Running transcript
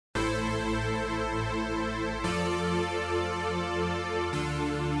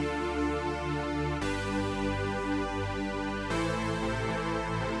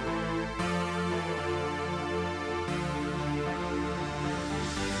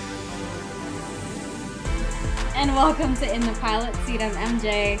And welcome to In the Pilot Seat. I'm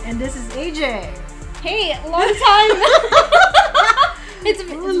MJ. And this is AJ. Hey, long time. It's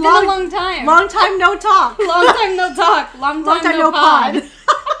been a long time. Long time no talk. Long time no talk. Long time no pod.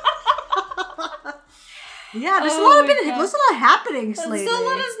 Yeah, there's a lot of happenings lately. So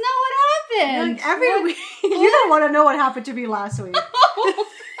let us know what happened. Like every week. You don't want to know what happened to me last week.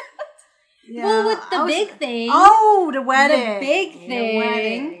 Yeah, well, with the big thing. Oh, the wedding. The big thing. The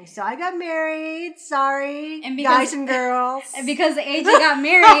wedding. So I got married. Sorry, guys and girls. And because AJ got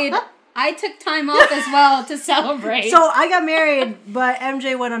married, I took time off as well to celebrate. So I got married, but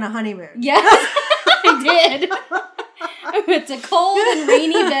MJ went on a honeymoon. Yes, I did. I went to cold and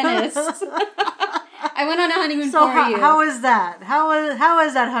rainy Venice. I went on a honeymoon for you. So how was that? How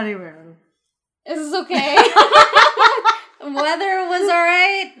was that honeymoon? This is okay. Weather was all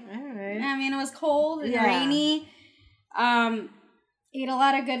right. I mean, it was cold and rainy. Ate a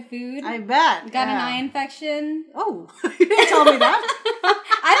lot of good food. I bet. Got an eye infection. Oh, you didn't tell me that.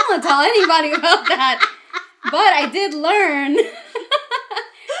 I don't want to tell anybody about that. But I did learn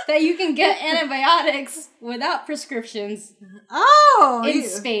that you can get antibiotics without prescriptions. Oh, in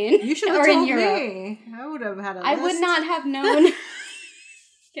Spain. You should have told me. I would have had a list. I would not have known.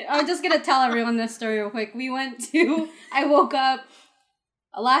 I'm just going to tell everyone this story real quick. I woke up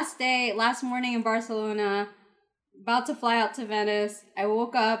last morning in Barcelona, about to fly out to Venice. I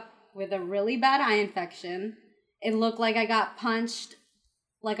woke up with a really bad eye infection. It looked like I got punched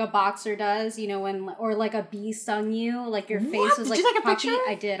like a boxer does, or like a bee stung you, like your face was like Did you take a picture?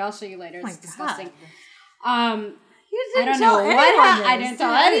 I did. I'll show you later. It's disgusting. You didn't I don't know what happened. I didn't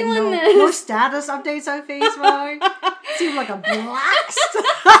tell anyone this. No status updates on Facebook. Seemed like a blast.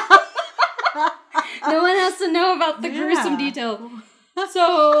 No one has to know about the gruesome detail.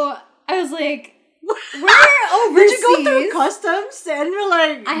 So I was like, we're overseas. Did you go through customs? And you're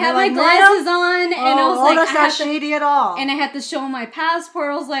like, I had my glasses on, and I was like, that's not shady at all. And I had to show my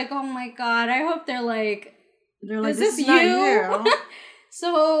passport. I was like, oh my god, I hope they're like, is this you?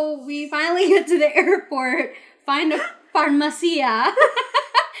 So we finally get to the airport, find a pharmacia,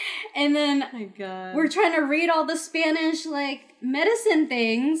 and then we're trying to read all the Spanish medicine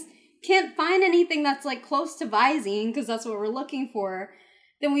things. Can't find anything that's close to Visine because that's what we're looking for.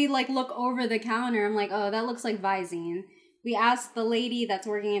 Then we look over the counter. I'm like, oh, that looks like Visine. We asked the lady that's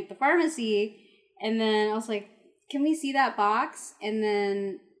working at the pharmacy, and then I was like, can we see that box? And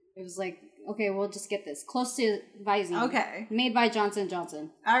then it was like, okay, we'll just get this close to Visine. Okay, made by Johnson & Johnson.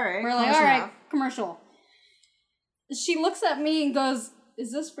 All right, we're like, all right, commercial. She looks at me and goes,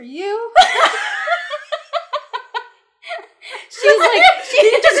 is this for you? She's like,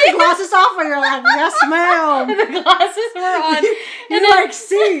 you took your glasses off and you're like, yes, ma'am. The glasses were on. And then,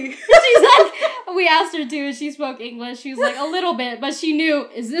 see. She's like, we asked her to, and she spoke English. She was like, a little bit, but she knew,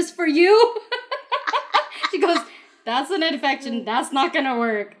 is this for you? She goes, that's an infection. That's not going to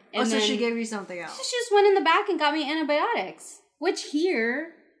work. And so she gave you something else. She just went in the back and got me antibiotics, which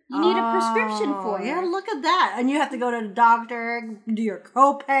here... You need a prescription for it. Yeah, look at that. And you have to go to the doctor, do your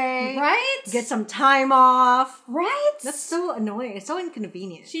copay. Right? Get some time off. Right? That's so annoying. It's so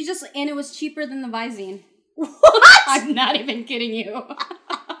inconvenient. And it was cheaper than the Visine. What? I'm not even kidding you.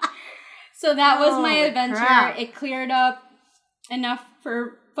 So that was my adventure. Crap. It cleared up enough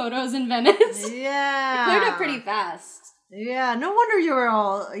for photos in Venice. Yeah. It cleared up pretty fast. Yeah, no wonder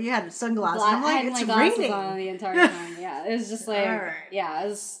you had sunglasses. I'm like, it's raining. On the entire time. Yeah, it was just like, yeah, it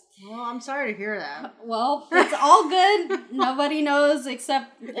was. Well, I'm sorry to hear that. Well, it's all good. Nobody knows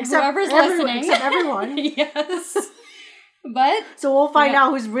except whoever's listening. Except everyone. Yes. But. So we'll find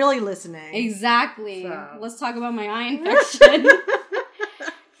out who's really listening. Exactly. So. Let's talk about my eye infection.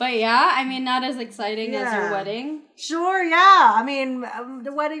 But yeah, I mean, not as exciting as your wedding. Sure, yeah. I mean,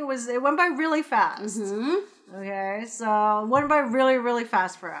 the wedding it went by really fast. Mm-hmm. Okay, so it went by really, really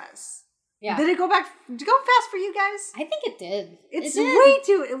fast for us. Yeah. Did it go fast for you guys? I think it did. It's way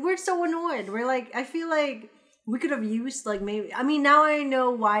too, we're so annoyed. We're like, I feel like we could have used maybe, I mean, now I know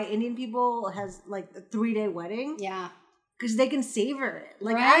why Indian people has a 3-day wedding. Yeah. Because they can savor it.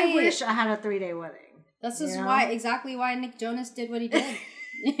 I wish I had a 3-day wedding. This is exactly why Nick Jonas did what he did.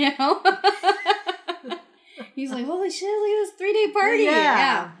 You know? He's like, holy shit, look at this 3-day party.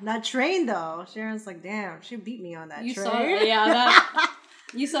 Yeah. That train, though. Sharon's like, damn, she beat me on that train.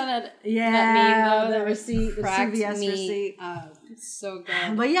 You saw that Yeah, that meme, though. the receipt, the CVS receipt. It's so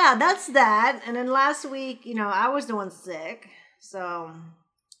good. But yeah, that's that. And then last week, I was the one sick. So.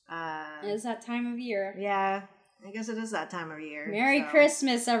 It's that time of year. Yeah. I guess it is that time of year. Merry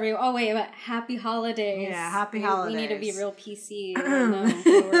Christmas, everyone. Oh, wait, but happy holidays. Yeah, happy holidays. We need to be real PC. I don't know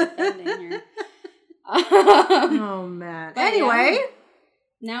who we're offending here. Oh, man. But anyway,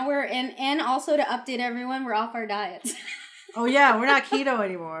 Now we're and also to update everyone, we're off our diets. Oh yeah, we're not keto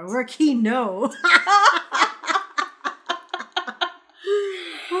anymore. We're Keno.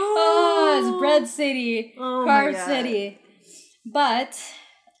 Oh, it's bread city, carb city. But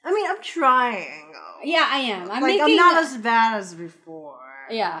I mean, I'm trying. Yeah, I am. I'm not as bad as before.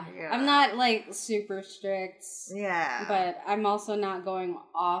 Yeah, I'm not like super strict. Yeah, but I'm also not going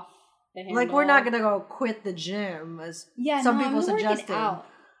off the handle. Like we're not gonna go quit the gym as some people suggested.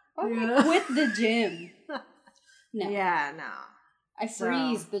 Quit the gym. No. Yeah, no. I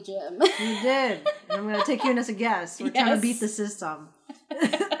freeze the gym. You did. And I'm gonna take you in as a guest. We're trying to beat the system.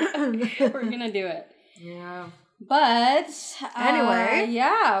 We're gonna do it. Yeah. But anyway,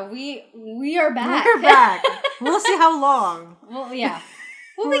 yeah, we are back. We're back. We'll see how long. Well, yeah.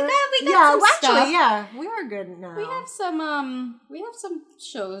 Well, we got some stuff. Yeah, we are good now. We have some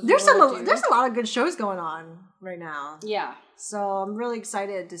shows. There's a lot of good shows going on right now. Yeah. So I'm really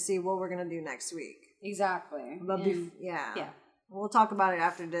excited to see what we're gonna do next week. Exactly. But yeah. We'll talk about it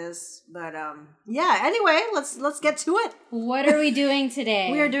after this. But yeah. Anyway, let's get to it. What are we doing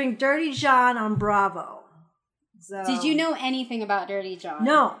today? We are doing Dirty John on Bravo. So, did you know anything about Dirty John?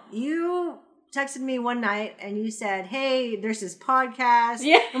 No. You texted me one night and you said, "Hey, there's this podcast."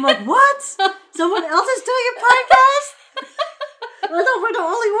 Yeah. I'm like, "What? Someone else is doing a podcast?" I thought we're the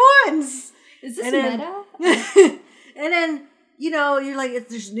only ones. Is this meta? And then you're like,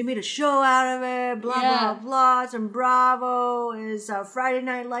 they made a show out of it. Blah blah blah. Some Bravo is Friday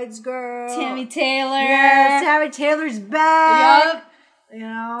Night Lights girl. Tammy Taylor. Yes, Tammy Taylor's back.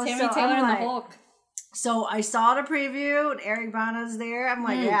 Yep. Tammy Taylor and the Hulk. So I saw the preview and Eric Bana's there. I'm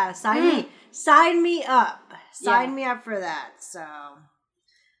like, sign me up. Sign me up for that. So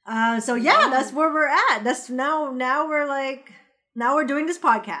that's where we're at. That's now we're doing this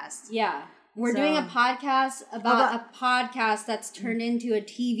podcast. Yeah. We're doing a podcast about a podcast that's turned into a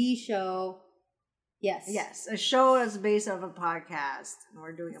TV show. Yes. Yes. A show that's based off a podcast. And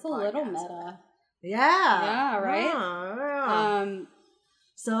we're doing it's a podcast. It's a little meta. Yeah. Yeah, right? Yeah.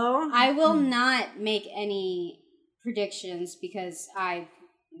 So I will not make any predictions because I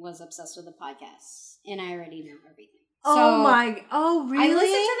was obsessed with the podcast and I already know everything. Oh, really? I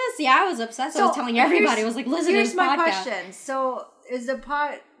listened to this. Yeah, I was obsessed. I was telling everybody. I was like, listen to this podcast. Here's my question. So is the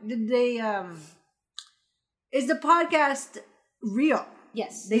podcast real?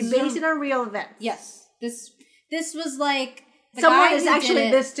 Yes. They base it on real events. Yes. This was like someone is actually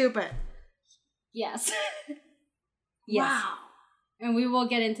this stupid. Yes. Yes. Wow. And we will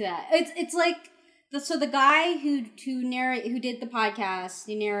get into that. It's like the guy who did the podcast,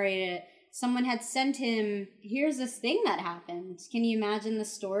 he narrated it. Someone had sent him, here's this thing that happened. Can you imagine the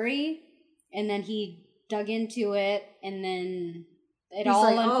story? And then he dug into it, and then it all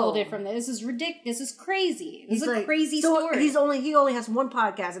unfolded from there. This is ridiculous. This is crazy. This is a crazy story. He only has one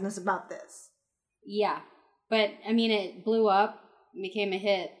podcast, and it's about this. Yeah, but I mean, it blew up, became a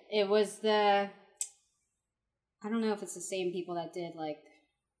hit. It was I don't know if it's the same people that did like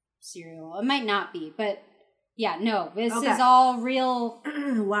Serial. It might not be, but yeah, no. This is all real.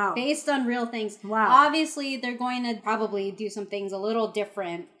 Wow. Based on real things. Wow. Obviously, they're going to probably do some things a little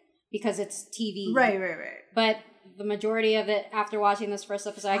different because it's TV. Right. But the majority of it, after watching this first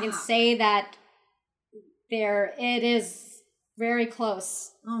episode, I can say that it is very close.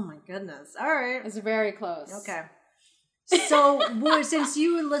 Oh my goodness. All right. It's very close. Okay. So, since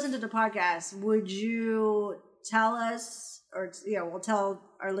you listened to the podcast, would you tell us, or we'll tell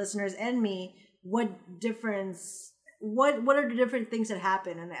our listeners and me what are the different things that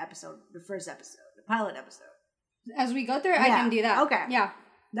happen in the first episode, the pilot episode? As we go through it, I can do that. Okay. Yeah.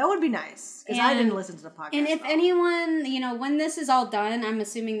 That would be nice, because I didn't listen to the podcast. And if anyone, when this is all done, I'm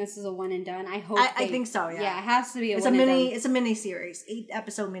assuming this is a one and done. I hope. I think so. Yeah. Yeah, it has to be It's a mini series,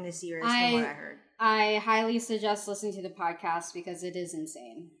 8-episode mini series from what I heard. I highly suggest listening to the podcast because it is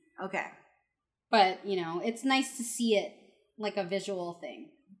insane. Okay. But it's nice to see it like a visual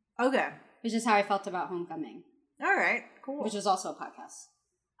thing. Okay. Which is how I felt about Homecoming. All right. Cool. Which was also a podcast.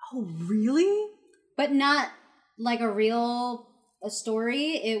 Oh, really? But not like a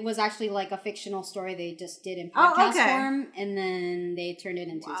story. It was actually like a fictional story they just did in podcast form, and then they turned it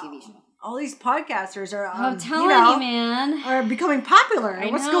into a TV show. All these podcasters are, I'm telling you, man, are becoming popular.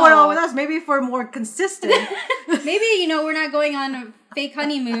 What's going on with us? Maybe if we're more consistent. Maybe, we're not going on fake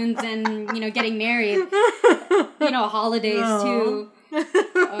honeymoons and, getting married. Holidays too.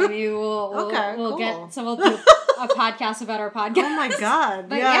 Maybe we'll get, so we'll do a podcast about our podcast. Oh my God.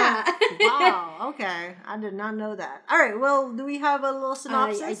 But yeah. Wow. Okay. I did not know that. All right. Well, do we have a little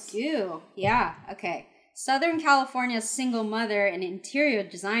synopsis? I do. Yeah. Okay. Southern California's single mother and interior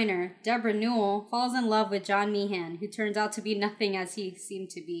designer, Deborah Newell, falls in love with John Meehan, who turns out to be nothing as he seemed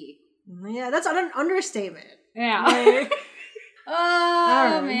to be. Yeah, that's an understatement. Yeah. Like,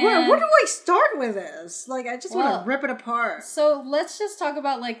 oh, man. Where do I start with this? Like, I just want to rip it apart. So let's just talk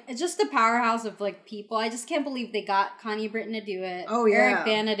about, like, just the powerhouse of, like, people. I just can't believe they got Connie Britton to do it. Oh, yeah. Eric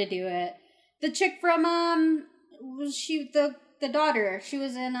Bana to do it. The chick from, the daughter. She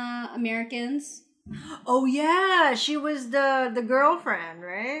was in, Americans. Oh, yeah. She was the girlfriend,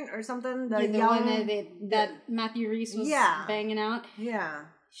 right? Or something. The young one that Matthew Reese was banging out. Yeah.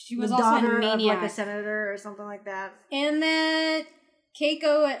 She was also a Maniac. Of like a senator or something like that. And then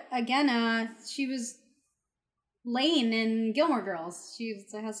Keiko Agena, she was Lane in Gilmore Girls. She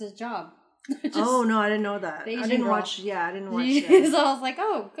has a job. Oh, no, I didn't know that. I didn't watch So that. I was like,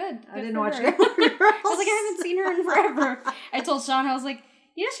 oh, good I didn't watch her. Gilmore Girls. I was like, I haven't seen her in forever. I told Sean, I was like,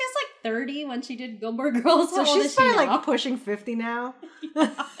 you know, she was like 30 when she did Gilmore Girls. So she's probably like pushing 50 now. Yeah.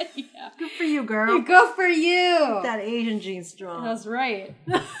 Good for you, girl. Good for you. Keep that Asian gene strong. That's right.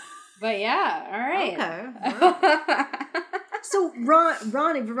 But yeah, all right. Okay. So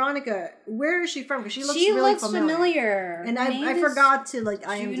Veronica, where is she from? Because she looks familiar. And I forgot to like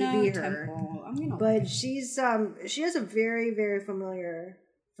IMDb her. Temple. But she has a very, very familiar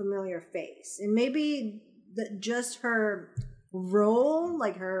face. And maybe just her role,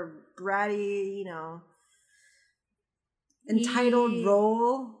 like her bratty, you know, entitled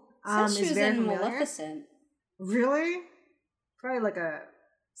role she is was very in familiar. Maleficent. Really? Probably like a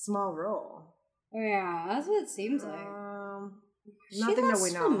small role. Yeah, that's what it seems like. Nothing that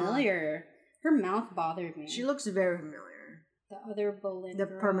we know. Familiar. Her mouth bothered me. She looks very familiar. The other Boleyn The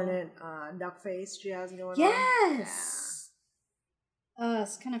girl. Permanent duck face she has going on. Yes. Yeah.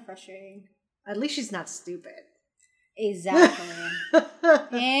 It's kind of frustrating. At least she's not stupid. Exactly.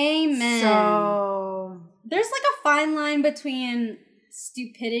 Amen. So there's like a fine line between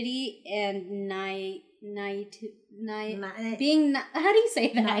stupidity and being how do you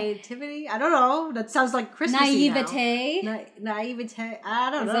say that? Naivety? I don't know. That sounds like Christmassy naivete. Naivete.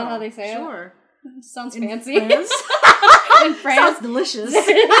 I don't know. Is that how they say it? Sure. Sounds In fancy. France? In France. Sounds delicious. Is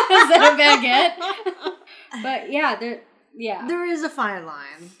that a baguette? But yeah, there is a fine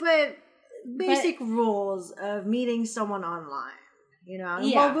line, but basic rules of meeting someone online. You know,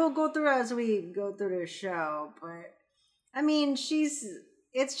 we'll go through as we go through the show, but I mean,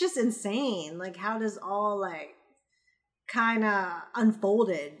 it's just insane. Like, how does all like kind of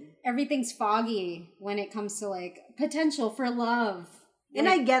unfolded? Everything's foggy when it comes to like potential for love. And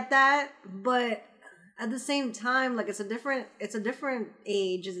I get that, but at the same time, like it's a different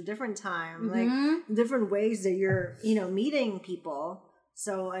age, it's a different time, like different ways that you're, you know, meeting people.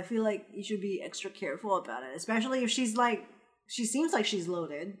 So I feel like you should be extra careful about it, especially if she seems like she's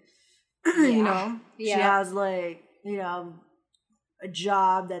loaded. You know, she has like, you know, a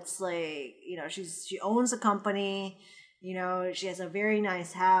job that's like, you know, she owns a company, you know, she has a very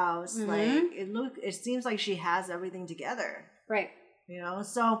nice house. Like it seems like she has everything together. Right. You know,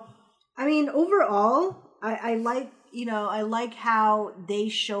 so I mean, overall, I like how they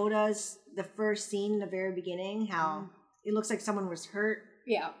showed us the first scene in the very beginning, how it looks like someone was hurt.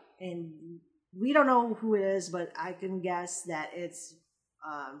 Yeah. And we don't know who it is, but I can guess that it's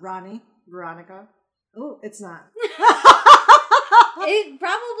Veronica. Oh, it's not. It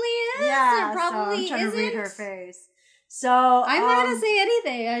probably is. Yeah, it probably so I'm trying isn't. to read her face. So I'm not gonna say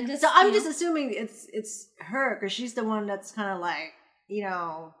anything. I'm just assuming it's her because she's the one that's kind of like, you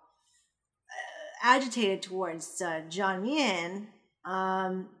know, agitated towards John Meehan.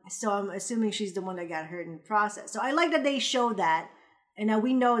 So I'm assuming she's the one that got hurt in the process. So I like that they showed that, and now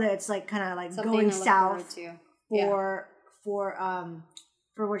we know that it's like kind of like something going south for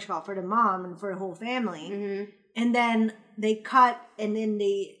the mom and for the whole family. And then they cut, and then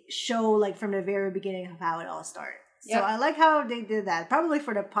they show like from the very beginning of how it all started. Yep. So I like how they did that. Probably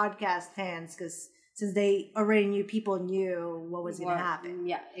for the podcast fans, because since they already people knew what was going to happen.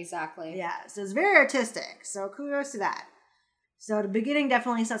 Yeah, exactly. Yeah, so it's very artistic. So kudos to that. So the beginning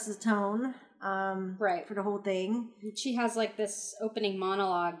definitely sets the tone, right, for the whole thing. She has like this opening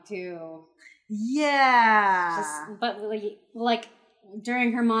monologue too. Yeah, but like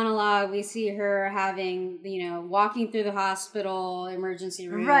during her monologue, we see her having, you know, walking through the hospital emergency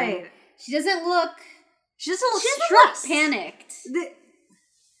room. Right. She doesn't look stressed, panicked.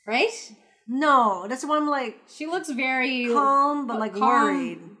 Right? No, that's why I'm like. She looks very calm, but like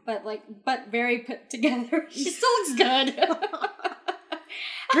worried. But very put together. She still looks good.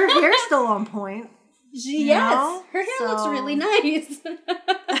 Her hair's still on point. Yes, her hair looks really nice.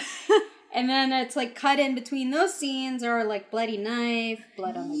 And then it's like cut in between those scenes or like bloody knife,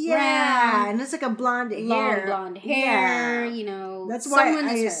 blood on the ground. Yeah, and it's like a blonde hair. Long blonde hair, you know. That's why I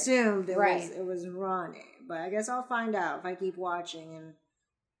hurt. assumed it was Ronnie. But I guess I'll find out if I keep watching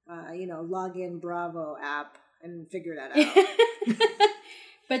and, log in Bravo app and figure that out.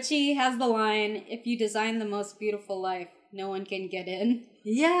 But she has the line, if you design the most beautiful life, no one can get in.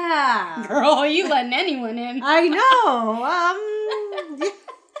 Yeah. Girl, you letting anyone in. I know.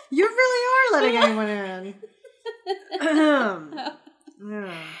 You really are letting anyone in.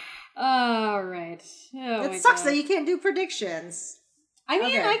 Yeah. All right. It sucks that you can't do predictions. I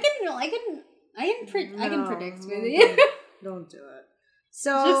mean, okay. I can predict with you. Don't do it.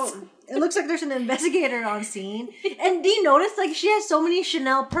 So it looks like there's an investigator on scene, and do you notice like she has so many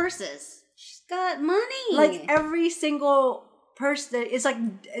Chanel purses? She's got money. Like every single purse that it's like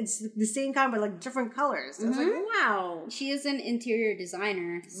it's the same kind but like different colors. I was like, wow. She is an interior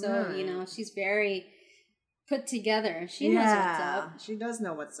designer, so she's very put together. She knows what's up. She does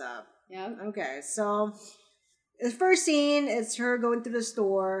know what's up. Yeah. Okay, so the first scene is her going through the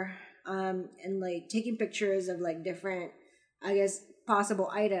store, and like taking pictures of like different, I guess, possible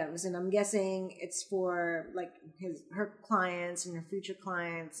items, and I'm guessing it's for like her clients and her future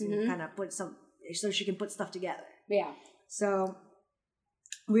clients, and kind of put some so she can put stuff together. Yeah. So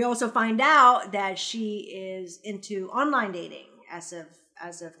we also find out that she is into online dating as of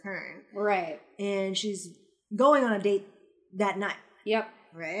current, right? And she's going on a date that night. Yep.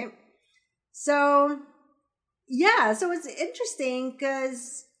 Right. So yeah, so it's interesting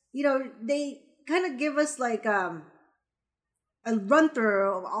because they kind of give us like a run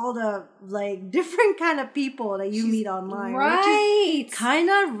through of all the like different kind of people that you meet online. Right. Which is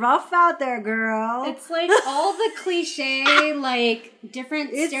kind of rough out there, girl. It's like all the cliche, like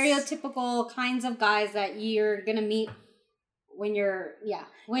different stereotypical kinds of guys that you're gonna meet when you're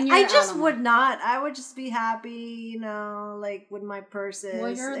I just would not. I would just be happy, like with my purses.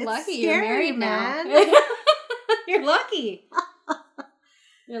 Well, you're lucky. Scary, you're married, man. Now. You're lucky.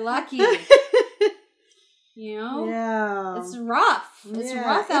 You're lucky. Yeah, it's rough. It's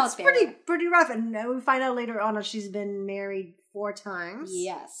rough out there. It's pretty rough, and we find out later on that she's been married 4 times.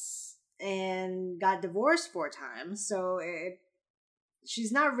 Yes, and got divorced 4 times. So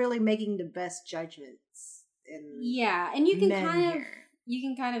she's not really making the best judgments. And you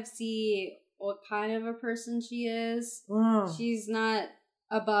can kind of see what kind of a person she is. Oh. She's not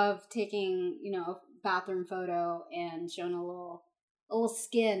above taking a bathroom photo and showing a little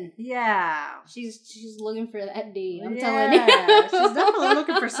skin. Yeah. She's looking for that D. I'm telling you. She's definitely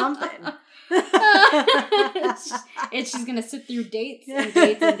looking for something. And she's going to sit through dates and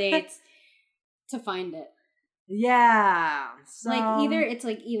dates and dates to find it. Yeah. So,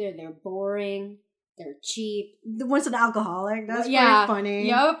 either they're boring, they're cheap. One's an alcoholic. That's pretty funny.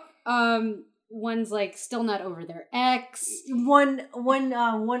 Yep. One's like still not over their ex. One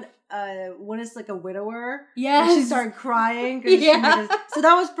is like a widower. Yes. She started crying. So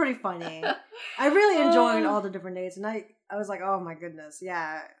that was pretty funny. I really enjoyed all the different dates, and I was like, oh my goodness,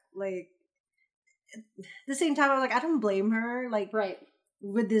 yeah. Like at the same time, I was like, I don't blame her. Like right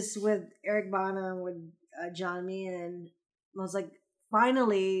with Eric Bana, with John and I was like,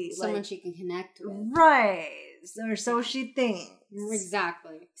 finally, someone she can connect with. Right. So she thinks.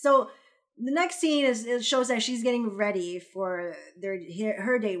 Exactly. So the next scene it shows that she's getting ready for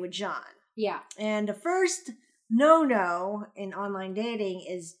her date with John. Yeah. And the first no in online dating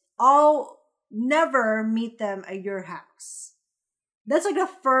is never meet them at your house. That's like the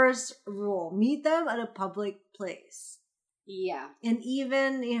first rule. Meet them at a public place. Yeah. And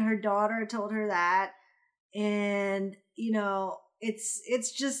even her daughter told her that. And,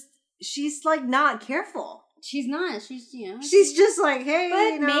 it's just, she's like not careful. She's not. She's just like, hey,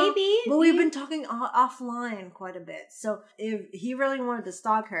 but maybe. But we've been talking offline quite a bit. So if he really wanted to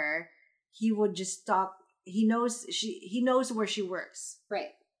stalk her, he would just stalk. He knows where she works. Right.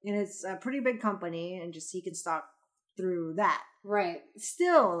 And it's a pretty big company, and just he can stalk through that. Right.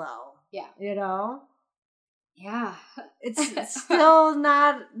 Still though. Yeah. Yeah. It's still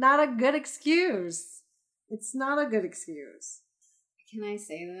not a good excuse. It's not a good excuse. Can I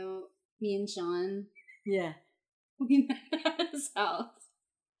say though, me and Sean. Yeah. We met at his house.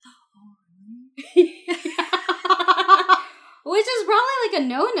 Which is probably like a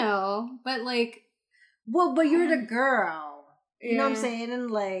no-no, but like... Well, but you're the girl. You know what I'm saying? And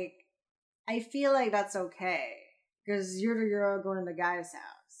like, I feel like that's okay. Because you're the girl going to the guy's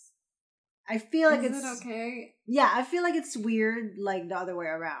house. I feel like Is it okay? Yeah, I feel like it's weird, like the other way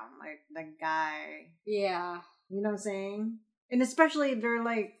around. Like, the guy... Yeah. You know what I'm saying? And especially if they're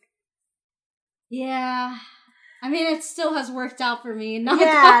like... Yeah. I mean, it still has worked out for me. Knock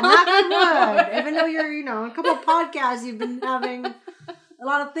on wood. Even though you're, a couple of podcasts, you've been having a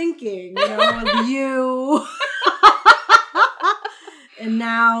lot of thinking, with you. And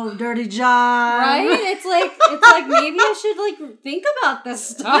now Dirty John. Right? It's like maybe I should think about this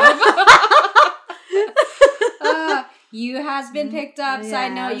stuff. You has been picked up. Yes.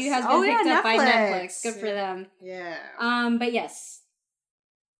 Side note, You has been picked up by Netflix. Good for them. Yeah. But yes.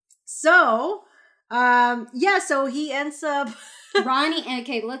 So, so he ends up Ronnie,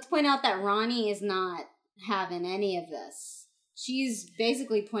 okay, let's point out that Ronnie is not having any of this. She's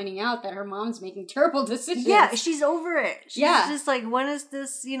basically pointing out that her mom's making terrible decisions. Yeah, she's over it. She's just like, when is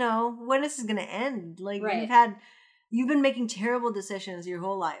this, when is this going to end? Like, you've been making terrible decisions your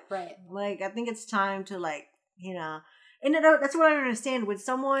whole life. Right. Like, I think it's time to, and that's what I don't understand. With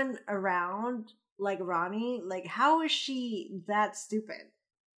someone around, like Ronnie, like, how is she that stupid?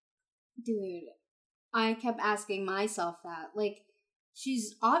 Dude, I kept asking myself that. Like,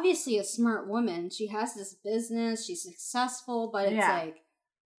 she's obviously a smart woman. She has this business. She's successful, but it's like,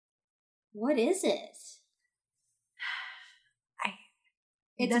 what is it?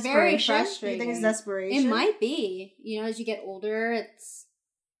 It's very frustrating. You think it's desperation? It might be. As you get older, it's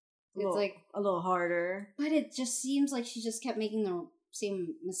like a little harder. But it just seems like she just kept making the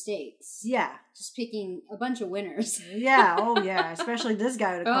same mistakes. Yeah. Just picking a bunch of winners. Yeah. Oh, yeah. Especially this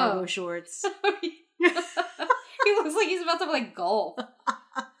guy with the cargo shorts. He looks like he's about to play golf.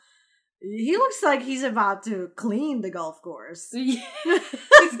 He looks like he's about to clean the golf course. He's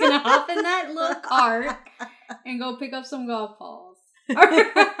gonna hop in that little cart and go pick up some golf balls.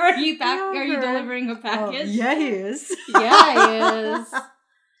 Are you delivering a package? Oh, yeah, he is. Yeah, he is.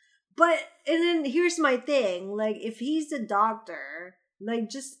 But, and then here's my thing. Like, if he's a doctor, like,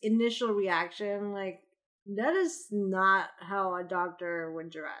 just initial reaction, like, that is not how a doctor would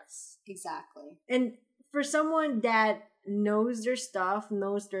dress. Exactly. And for someone that knows their stuff,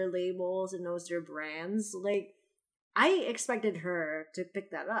 knows their labels, and knows their brands, like, I expected her to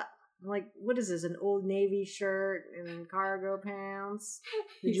pick that up. Like, what is this, an Old Navy shirt and cargo pants?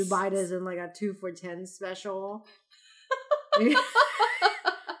 Did you buy this in, like, a 2 for $10 special?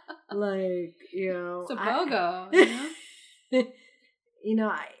 Like, it's a BOGO,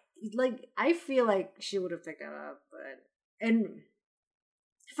 I feel like she would have picked that up, and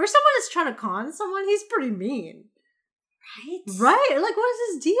for someone that's trying to con someone, he's pretty mean. Right? Like, what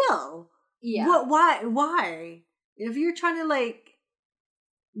is his deal? Yeah. Why? If you're trying to,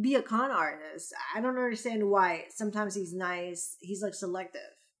 be a con artist, I don't understand why sometimes he's nice, he's, selective.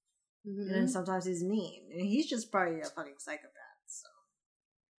 Mm-hmm. And then sometimes he's mean. And he's just probably a fucking psychopath, so.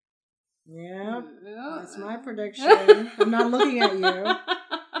 Yeah, that's my prediction. I'm not looking at you.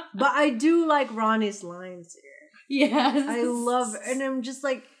 But I do like Ronnie's lines here. Yes. I love it. And I'm just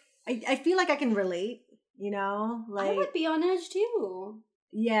like, I feel like I can relate, I would be on edge too.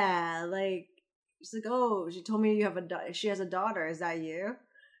 Yeah, she's like, oh, she told me she has a daughter. Is that you?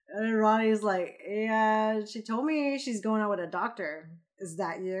 And then Ronnie's like, yeah, she told me she's going out with a doctor. Is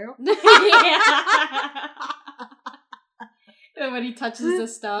that you? Yeah. And when he touches the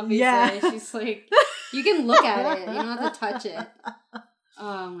stuff, she's like, you can look at it. You don't have to touch it.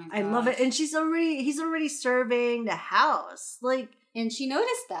 Oh my god. I love it. And he's already serving the house. And she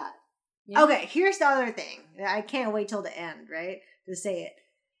noticed that. Yeah. Okay, here's the other thing. I can't wait till the end, right? To say it.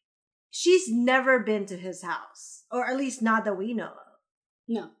 She's never been to his house. Or at least not that we know of.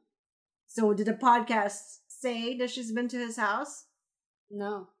 No. So did the podcast say that she's been to his house?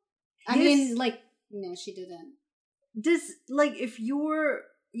 No. I mean, no, she didn't. If you're,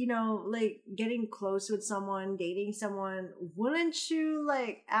 getting close with someone, dating someone, wouldn't you,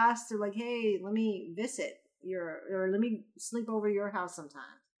 ask to, hey, let me visit or let me sleep over your house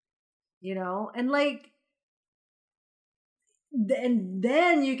sometime? And, and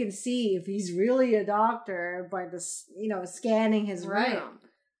then you can see if he's really a doctor by scanning his room. Right.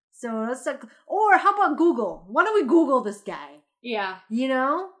 So that's or how about Google? Why don't we Google this guy? Yeah.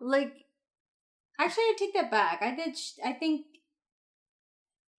 Actually, I take that back. I think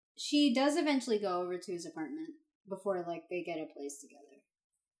she does eventually go over to his apartment before they get a place together.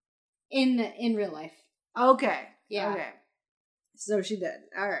 In real life. Okay. Yeah. Okay. So she did.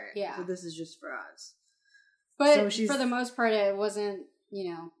 All right. Yeah. So this is just for us. But for the most part, it wasn't,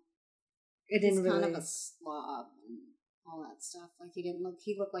 it didn't really. Kind of a slob and all that stuff.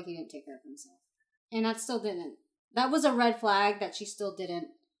 He looked like he didn't take care of himself. And that was a red flag that she still didn't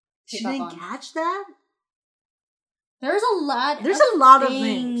pick up on. She didn't catch that? There's a lot of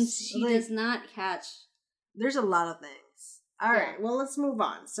things she does not catch. There's a lot of things. All right, well, let's move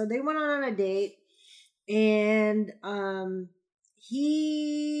on. So they went on a date, and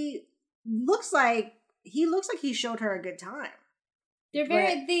he looks like he looks like he showed her a good time.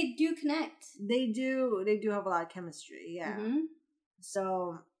 They do connect. They do have a lot of chemistry, yeah. Mm-hmm.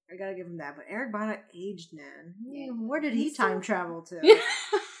 So I gotta give him that. But Eric Bana aged, man. Yeah. Where did he time travel to?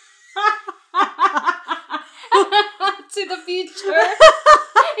 To the future.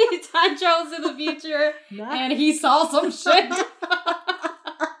 He time travels to the future, and he saw some shit.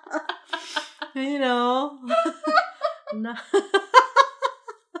 You know. No.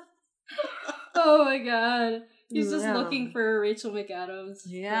 Oh my god. He's just looking for Rachel McAdams.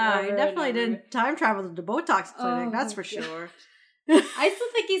 Yeah, he definitely didn't time travel to the Botox clinic, that's for sure. I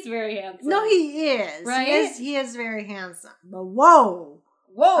still think he's very handsome. No, he is. Right? He is very handsome. But whoa.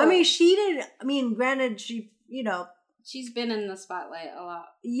 I mean, granted, she, you know. She's been in the spotlight a lot.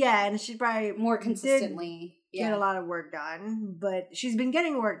 Yeah, and she probably more consistently get a lot of work done. But she's been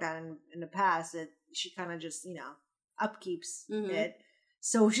getting work done in the past. She kind of just, you know, upkeeps it.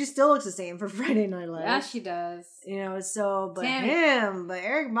 So she still looks the same for Friday Night Lights. Yeah, she does. You know, so, but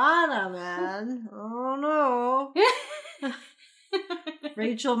Eric Bana, man. Oh no.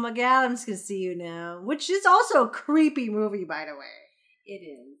 Rachel McAdams can see you now. Which is also a creepy movie, by the way. It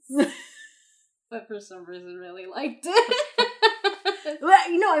is. But for some reason really liked it. Well,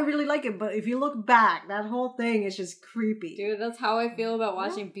 you know, I really like it, but if you look back, that whole thing is just creepy. Dude, that's how I feel about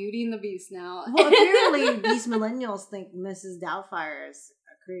watching Beauty and the Beast now. Well, apparently these millennials think Mrs. Doubtfire is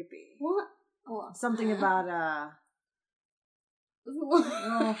creepy. What? Oh, something about,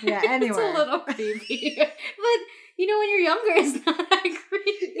 well, yeah, anyway. It's a little creepy. But, you know, when you're younger, it's not that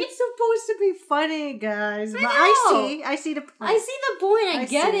creepy. It's supposed to be funny, guys. But I see the point. I see the point. I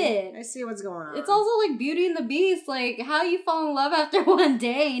get it. I see what's going on. It's also like Beauty and the Beast. Like, how you fall in love after one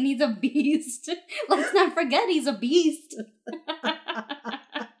day and he's a beast. Let's not forget he's a beast.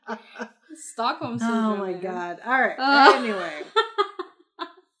 Stockholm Syndrome. Oh my god. Alright. Anyway.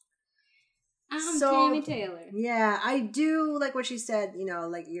 I'm Tammy Taylor. Yeah, I do like what she said, you know,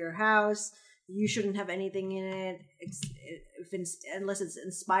 like your house, you shouldn't have anything in it unless it's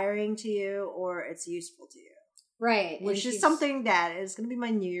inspiring to you or it's useful to you. Right. Which is something that is going to be my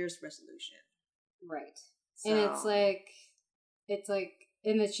New Year's resolution. Right. So. And it's like,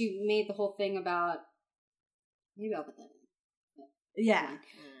 and that she made the whole thing about, maybe I'll put that in. Yeah.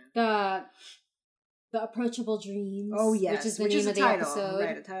 The Approachable Dreams. Oh, yes. Which is the name of the episode.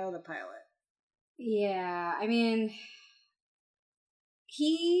 Right, the title of the pilot. Yeah, I mean,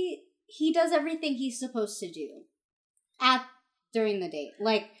 he does everything he's supposed to do during the date.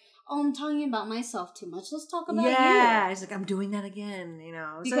 Like, oh, I'm talking about myself too much. Let's talk about you. Yeah, he's like, I'm doing that again, you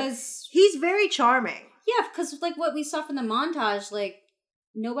know. Because so he's very charming. Yeah, because like what we saw from the montage, like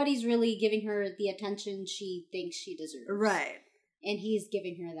nobody's really giving her the attention she thinks she deserves. Right. And he's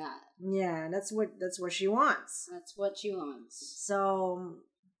giving her that. Yeah, that's what she wants. That's what she wants. So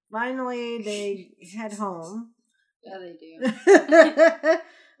finally, they head home. Yeah, they do.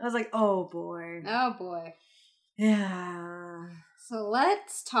 I was like, oh boy. Oh boy. Yeah. So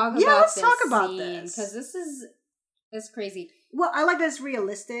let's talk about this. Yeah, let's talk about this. Because it's crazy. Well, I like that it's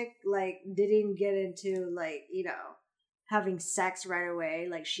realistic. Like, didn't get into, like, you know, having sex right away.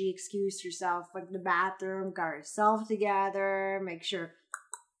 Like, she excused herself, went to the bathroom, got herself together, make sure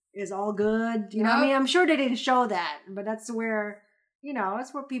it's all good. You know what I mean? I'm sure they didn't show that, but that's where, you know,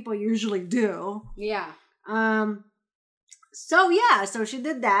 that's what people usually do. Yeah. So she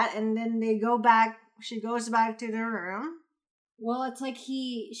did that, and then they go back. She goes back to their room. Well, it's like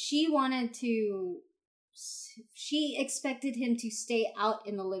she expected him to stay out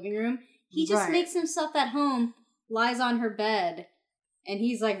in the living room. He just makes himself at home, lies on her bed, and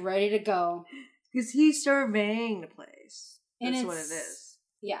he's like ready to go. Because he's surveying the place. That's what it is.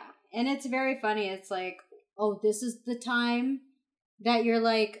 Yeah. And it's very funny. It's like, oh, this is the time that you're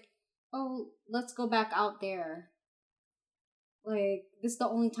like, oh, let's go back out there. Like, this is the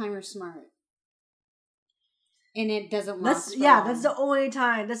only time you're smart. And it doesn't last long. That's the only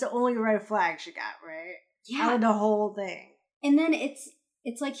time. That's the only red flag she got, right? Yeah. Out of the whole thing. And then it's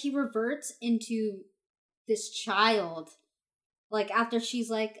like he reverts into this child. Like, after she's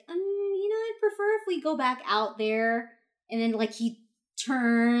like, you know, I'd prefer if we go back out there. And then, like, he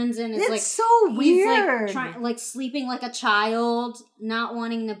turns and it's like so weird. He's like sleeping like a child, not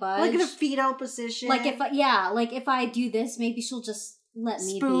wanting to budge. Like in a fetal position. Like if I do this, maybe she'll just let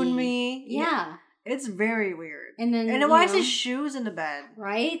me spoon me. Yeah. It's very weird. And then why is his shoes in the bed?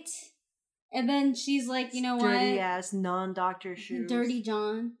 Right? And then she's like, you know what? Dirty ass non-doctor shoes. Dirty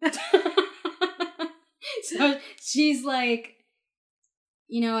John. So she's like,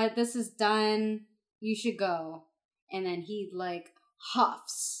 you know what, this is done. You should go. And then he like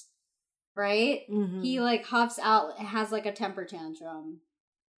huffs. Right? Mm-hmm. He like huffs out, has like a temper tantrum.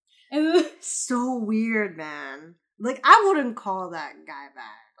 So weird, man. Like, I wouldn't call that guy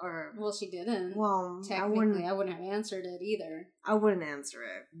back. Or, well, she didn't. Well, technically, I wouldn't have answered it either. I wouldn't answer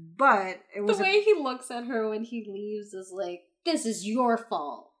it. But it was the way he looks at her when he leaves is like, this is your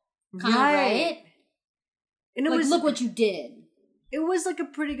fault. Kind of, right? And it like, was, look what you did. It was like a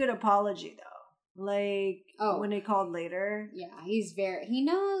pretty good apology, though. Like, when they called later. Yeah, he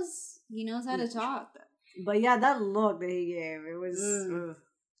knows how to talk. But yeah, that look that he gave, it was...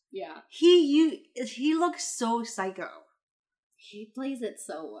 Yeah. He looks so psycho. He plays it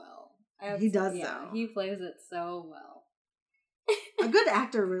so well. He does, though. He plays it so well. A good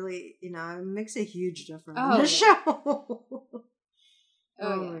actor really, makes a huge difference in the show.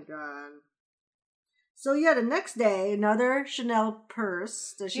 My God. So yeah, the next day, another Chanel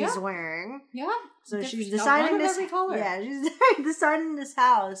purse that she's wearing. Yeah. So she's deciding this. Yeah, she's deciding this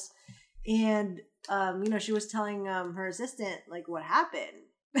house, and she was telling her assistant like what happened.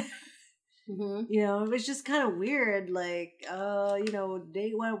 Mm-hmm. It was just kind of weird. Like,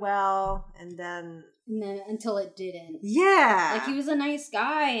 date went well, and then until it didn't. Yeah, like he was a nice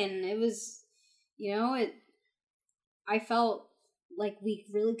guy, and it was, I felt like we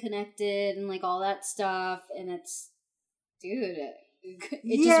really connected and like all that stuff, and it's, dude,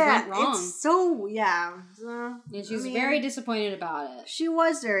 it just went wrong. It's so and she's very disappointed about it. She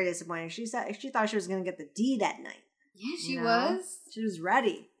was very disappointed. She thought she was gonna get the D that night. Yeah, she was. She was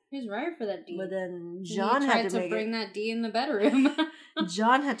ready. He was ready for that D. But then John had to bring that D in the bedroom.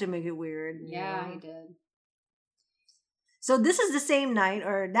 John had to make it weird. Yeah, he did. So this is the same night,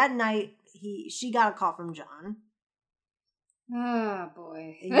 or that night, she got a call from John. Oh,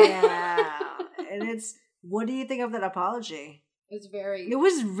 boy. Yeah. And what do you think of that apology? It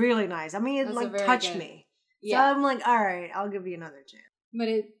was really nice. I mean, it like touched me. Yeah. So I'm like, all right, I'll give you another chance. But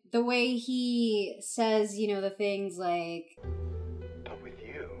the way he says, the things like... But with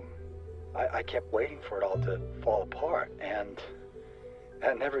you, I kept waiting for it all to fall apart, and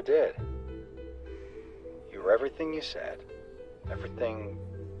it never did. You were everything you said, everything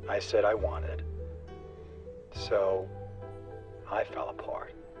I said I wanted. So I fell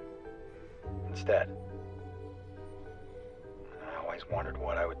apart. Instead, I always wondered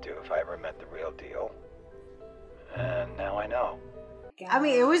what I would do if I ever met the real deal. And now I know. God, I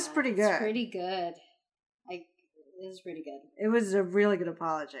mean, it was pretty good. It's pretty good. It was pretty good. It was a really good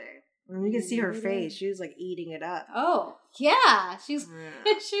apology. And you can see her face. She was like eating it up. Oh, yeah. She's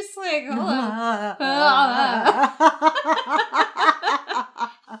like,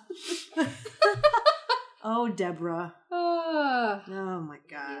 oh, Deborah. Oh my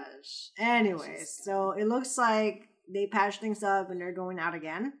gosh. Anyways, so it looks like they patch things up and they're going out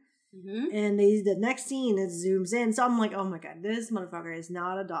again. Mm-hmm. And the next scene it zooms in. So I'm like, oh my God, this motherfucker is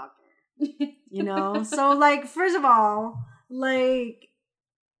not a doctor. So like, first of all, like,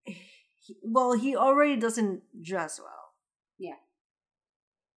 he already doesn't dress well. Yeah.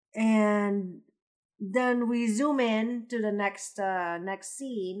 And then we zoom in to the next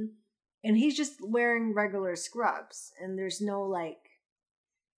scene, and he's just wearing regular scrubs, and there's no like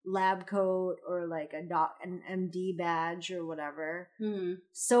lab coat or like an MD badge or whatever. Mm-hmm.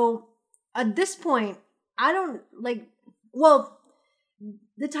 So at this point, I don't like. Well,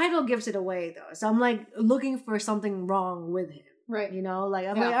 the title gives it away though, so I'm like looking for something wrong with him. Right. Like,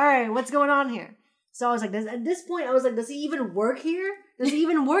 I'm like, all right, what's going on here? So I was like, at this point, I was like, does he even work here? Does he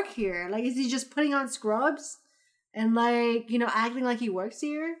even work here? Like, is he just putting on scrubs and like, acting like he works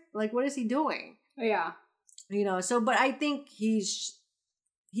here? Like, what is he doing? Yeah. So, but I think he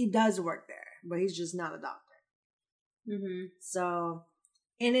does work there, but he's just not a doctor. Mm-hmm. So,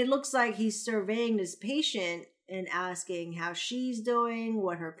 and it looks like he's surveying this patient and asking how she's doing,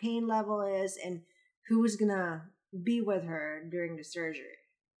 what her pain level is, and who's gonna be with her during the surgery.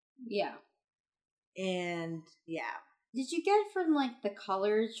 Yeah. And yeah. Did you get from like the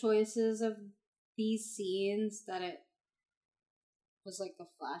color choices of these scenes that it was like a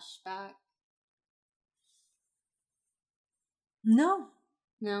flashback? No.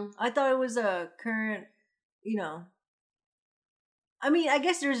 No. I thought it was a current, I mean, I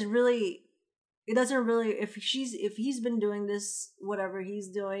guess it doesn't really, if he's been doing this, whatever he's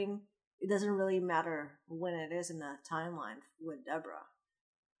doing, it doesn't really matter when it is in the timeline with Deborah.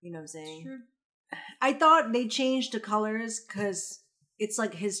 You know what I'm saying? Sure. I thought they changed the colors because it's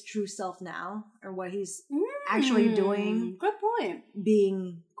like his true self now, or what he's actually doing. Good point.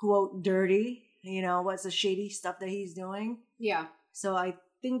 Being, quote, dirty. What's the shady stuff that he's doing. Yeah. So I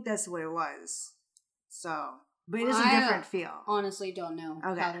think that's what it was. So, but it is a different feel. Honestly don't know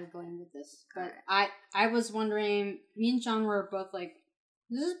how they're going with this. But I was wondering, me and Sean were both like,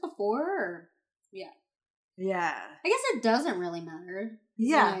 is this before or? Yeah. Yeah. I guess it doesn't really matter.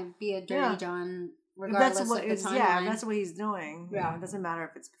 gonna be a dirty John regardless of the timeline. Yeah, that's what he's doing. Yeah, it doesn't matter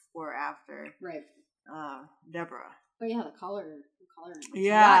if it's before or after. Right. Deborah. But yeah, the color.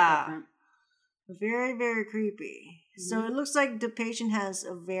 Yeah. Very, very creepy. Mm-hmm. So it looks like the patient has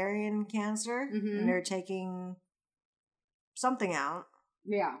ovarian cancer, and they're taking something out.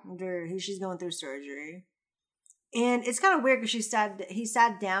 Yeah. She's going through surgery. And it's kind of weird because he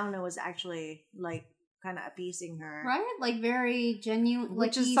sat down and was actually like kind of appeasing her. Right? Like very genuine.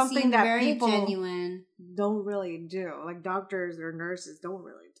 Which is something that people don't really do. Like doctors or nurses don't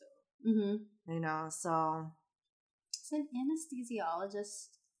really do. Mm-hmm. You know, so. Is an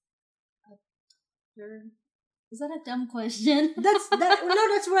anesthesiologist is that a dumb question? That's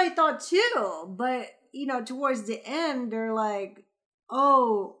what I thought too. But, you know, towards the end, they're like,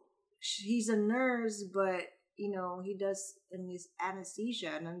 oh, he's a nurse, but, you know, he does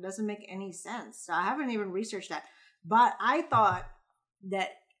anesthesia, and it doesn't make any sense. So I haven't even researched that. But I thought that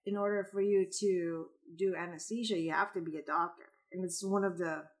in order for you to do anesthesia, you have to be a doctor. And it's one of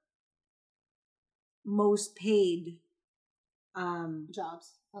the most paid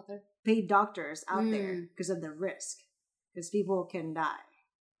jobs out there. Paid doctors out there because of the risk. Because people can die.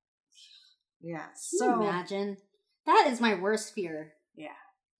 Yeah. Can you imagine? That is my worst fear. Yeah.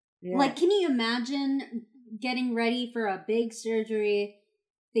 Like, can you imagine getting ready for a big surgery?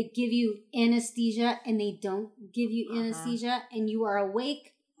 They give you anesthesia and they don't give you anesthesia, and you are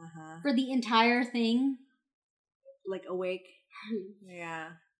awake for the entire thing. Like awake. Yeah.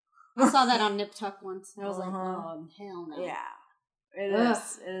 I saw that on Nip Tuck once. I was like, oh, hell no. Yeah. It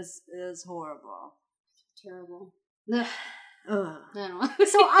is horrible. Terrible. Ugh. I don't know.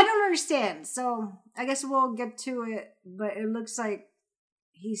 So I don't understand. So I guess we'll get to it, but it looks like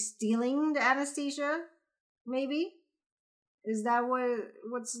he's stealing the anesthesia, maybe? Is that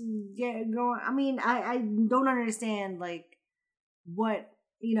what's going? I mean, I don't understand like what,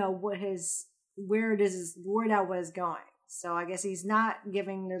 you know, where that was going. So I guess he's not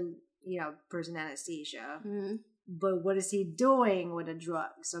giving the, you know, person anesthesia. Mm-hmm. But what is he doing with the drug?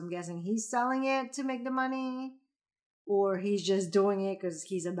 So I'm guessing he's selling it to make the money, or he's just doing it because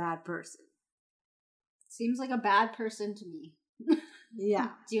he's a bad person. Seems like a bad person to me. Yeah.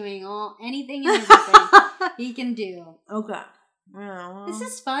 Doing anything and everything he can do. Okay. Well, this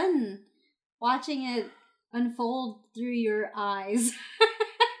is fun. Watching it unfold through your eyes.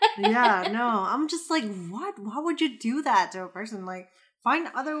 Yeah, no. I'm just like, what? Why would you do that to a person? Like, find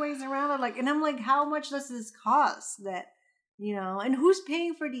other ways around it. Like, and I'm like, how much does this cost? That, you know, and who's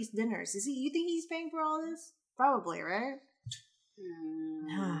paying for these dinners? You think he's paying for all this? Probably, right? Oh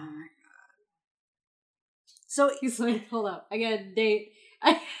my god. So he's like, hold up, I got a date.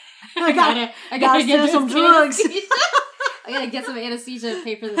 I gotta get some drugs. I gotta get some anesthesia to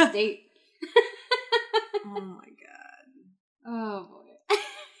pay for this date. Oh my god. Oh boy.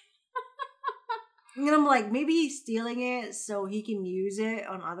 And I'm like, maybe he's stealing it so he can use it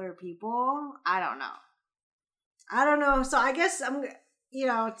on other people. I don't know. So I guess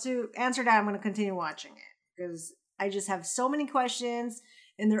to answer that, I'm going to continue watching it because I just have so many questions,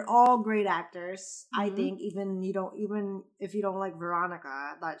 and they're all great actors. Mm-hmm. I think even if you don't like Veronica,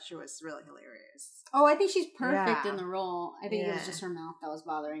 I thought she was really hilarious. Oh, I think she's perfect in the role. I think it was just her mouth that was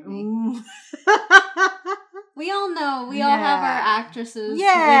bothering me. We all know. We all have our actresses with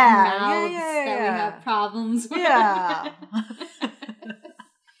mouths that we have problems with. Yeah.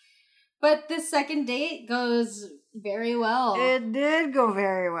 But this second date goes very well. It did go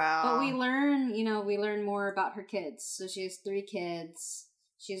very well. But we learn more about her kids. So she has 3 kids.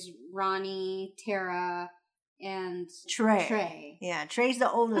 She's Ronnie, Tara, and Trey. Yeah, Trey's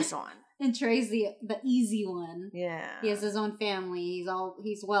the oldest one. And Trey's the easy one. Yeah. He has his own family.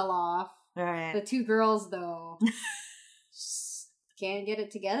 He's well off. All right. The 2 girls, though, can't get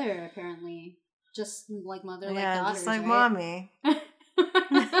it together, apparently. Just like mother, like daughters, just like right? mommy.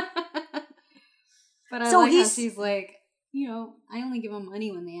 But I like how she's like, I only give them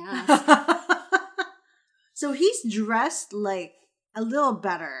money when they ask. So he's dressed like a little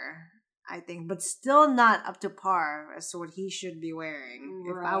better, I think, but still not up to par as to what he should be wearing.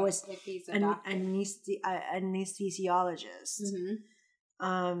 Right. If he's an anesthesiologist.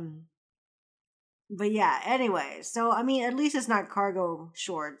 Mm-hmm. But yeah, anyway, so I mean, at least it's not cargo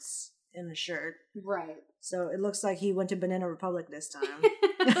shorts and a shirt. Right. So it looks like he went to Banana Republic this time.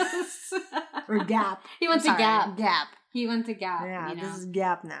 Or Gap. He went to Gap. Gap. He went to Gap. Yeah, this is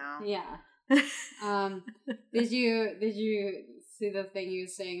Gap now. Yeah. Did you see the thing he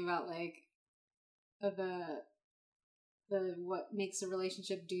was saying about like the what makes a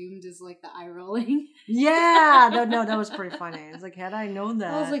relationship doomed is like the eye rolling. Yeah, that was pretty funny. It's like, had I known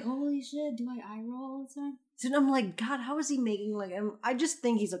that, I was like, holy shit, do I eye roll all the time? So I'm like, God, how is he making like? I just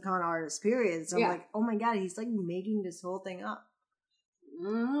think he's a con artist, period. So I'm like, oh my God, he's like making this whole thing up.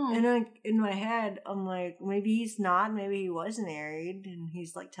 And then in my head, I'm like, maybe he's not. Maybe he was married, and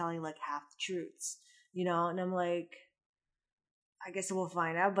he's like telling like half the truths, you know. And I'm like, I guess we'll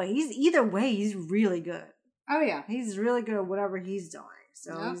find out. But either way, he's really good. Oh yeah, he's really good at whatever he's doing.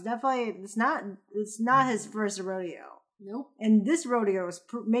 So he's definitely it's not his first rodeo. Nope. And this rodeo is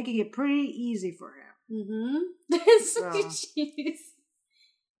making it pretty easy for him. So.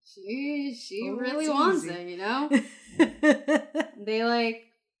 She really wants it, you know.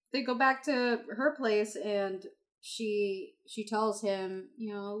 They go back to her place, and she tells him,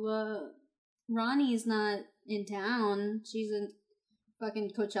 you know, Ronnie's not in town. She's in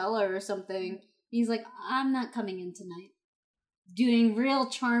fucking Coachella or something. He's like, I'm not coming in tonight. Doing real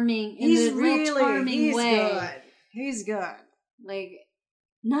charming in the real charming way. Good. He's good. Like,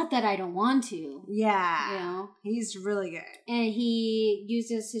 not that I don't want to. Yeah. You know? He's really good. And he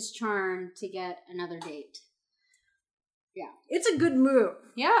uses his charm to get another date. Yeah. It's a good move.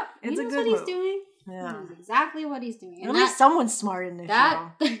 Yeah. It's he knows what he's doing. Yeah. He knows exactly what he's doing. And at least someone's smart in this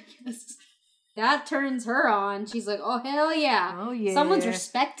show. Yes, that turns her on. She's like, oh, hell yeah. Oh, yeah. Someone's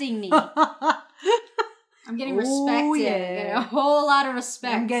respecting me. I'm getting respected. Yeah. I'm getting a whole lot of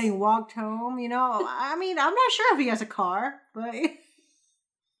respect. I'm getting walked home, you know. I mean, I'm not sure if he has a car, but...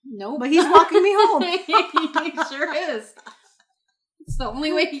 Nope. But he's walking me home. He sure is. It's the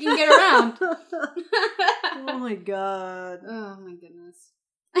only way he can get around. Oh my God. Oh my goodness.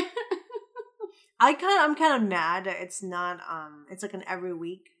 I'm kind of mad that it's not it's like an every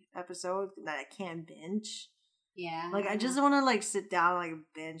week episode that I can't binge. Yeah. Like I just want to like sit down and like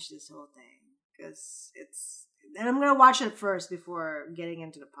binge this whole thing because and I'm gonna watch it first before getting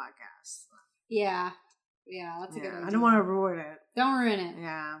into the podcast. Yeah. Yeah, that's a good idea. I don't want to ruin it. Don't ruin it.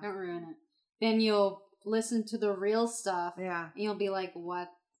 Yeah. Don't ruin it. Then you'll listen to the real stuff. Yeah. And you'll be like, what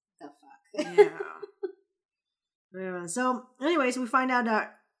the fuck? Yeah. So, anyways, we find out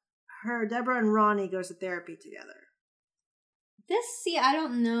that Deborah and Ronnie goes to therapy together. I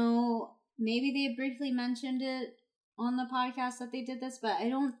don't know. Maybe they briefly mentioned it on the podcast that they did this, but I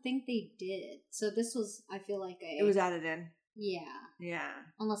don't think they did. So this was, I feel like it was added in. Yeah. Yeah.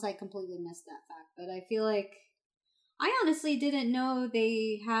 Unless I completely missed that fact. But I feel like I honestly didn't know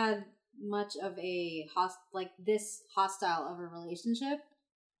they had much of a this hostile of a relationship.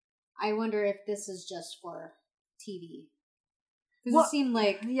 I wonder if this is just for TV. Because it seemed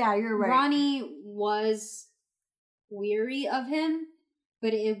like you're right. Ronnie was weary of him,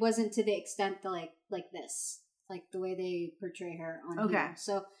 but it wasn't to the extent that like this. Like the way they portray her on here.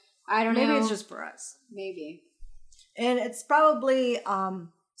 So I don't know. Maybe it's just for us. Maybe. And it's probably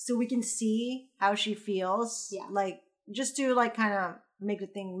so we can see how she feels. Yeah. Like just to like kind of make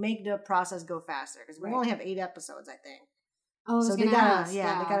the process go faster because we only have 8 episodes, I think. Oh, so they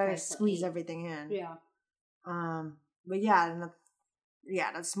gotta squeeze everything in. Yeah. But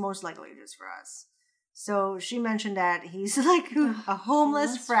that's most likely just for us. So she mentioned that he's like a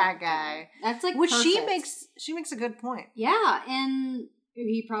homeless frat guy. That's like which perfect. she makes a good point. Yeah, and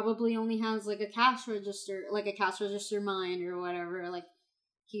he probably only has like a cash register mind or whatever. Like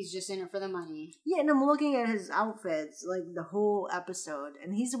he's just in it for the money. Yeah, and I'm looking at his outfits like the whole episode,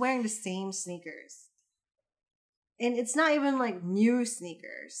 and he's wearing the same sneakers. And it's not even like new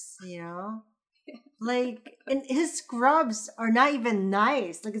sneakers, you know? Like, and his scrubs are not even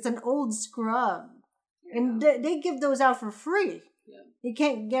nice. Like, it's an old scrub. Yeah. And they give those out for free. Yeah. He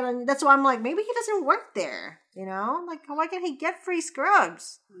can't get on. That's why I'm like, maybe he doesn't work there, you know? Like, why can't he get free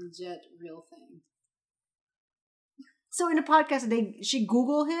scrubs? Legit real thing. So in the podcast, she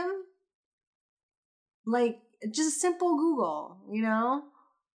Google him? Like, just a simple Google, you know?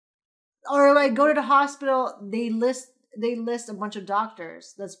 Or like go to the hospital, they list a bunch of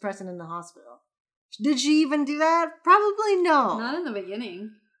doctors that's present in the hospital. Did she even do that? Probably no. Not in the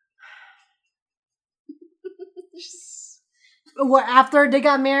beginning. What, after they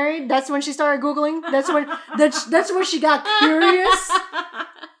got married? That's when she started Googling? That's when she got curious?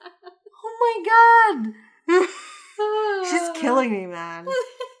 Oh my God. She's killing me, man.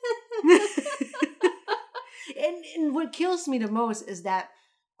 And what kills me the most is that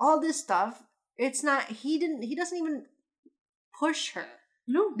all this stuff, it's not, he doesn't even push her.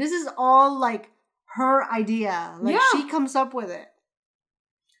 No. This is all like her idea. Like she comes up with it.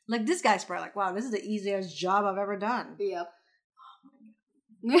 Like this guy's probably like, wow, this is the easiest job I've ever done. Yep. Oh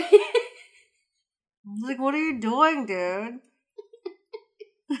my God. Like, what are you doing, dude?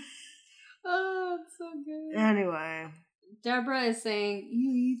 Oh, it's so good. Anyway. Deborah is saying,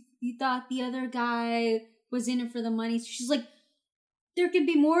 you thought the other guy was in it for the money. She's like, there could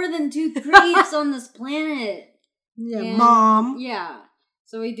be more than 2 creeps on this planet. Yeah, and, Mom. Yeah.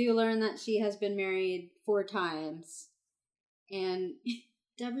 So we do learn that she has been married 4 times. And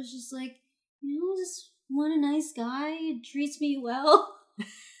Deborah's just like, just want a nice guy who treats me well,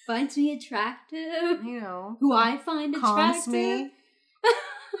 finds me attractive, who I find attractive. Me.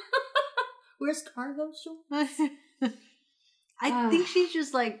 Wears cargo shorts. I think she's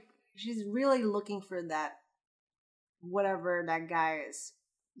just like, she's really looking for that, whatever that guy is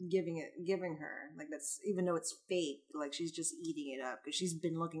giving her. Like, that's, even though it's fake, like she's just eating it up because she's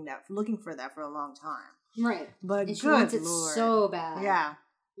been looking for that for a long time. Right. But and she wants it so bad. Yeah.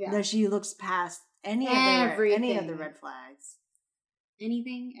 That she looks past any of the red flags.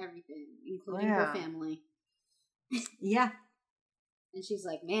 Anything, everything, including her family. Yeah. And she's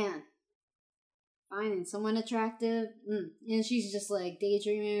like, man, finding someone attractive. And she's just like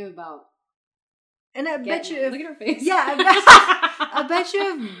daydreaming about. And I bet you look at her face. Yeah, I bet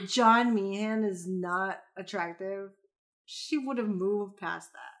you if John Meehan is not attractive, she would have moved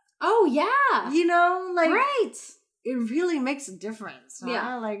past that. Oh yeah. Right. It really makes a difference. Huh?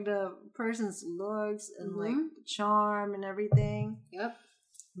 Yeah. Like the person's looks and like the charm and everything. Yep.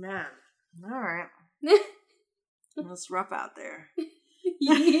 Man. All right. It's rough out there.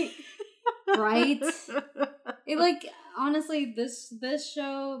 Right? Honestly, this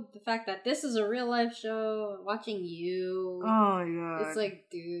show, the fact that this is a real life show, watching you. Oh my God. It's like,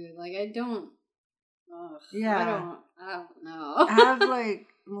 dude, I don't. Yeah. I don't know. I have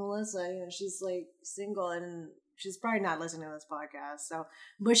Melissa, she's single and she's probably not listening to this podcast. So,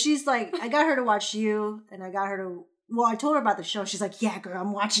 but she's like, I got her to watch you and I got her to, I told her about the show. She's like, yeah, girl,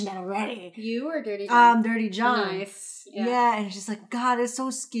 I'm watching that already. You or Dirty John? Dirty John. Nice. Yeah. And she's like, God, it's so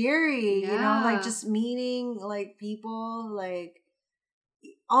scary. Yeah. Just meeting people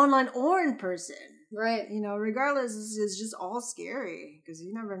online or in person. Right. Regardless, it's just all scary because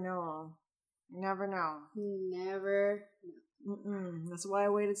you never know. You never know. Never. That's why I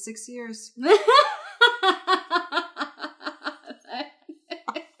waited 6 years.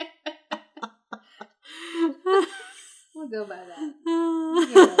 We'll go by that.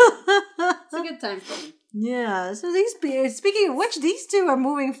 It's a good time frame. Yeah. So speaking of which, these two are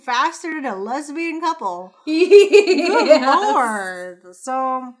moving faster than a lesbian couple. Good Lord.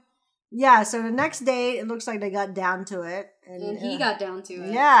 So so the next day, it looks like they got down to it. And he got down to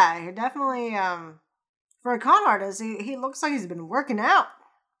it. Yeah, he definitely, for a con artist, he looks like he's been working out.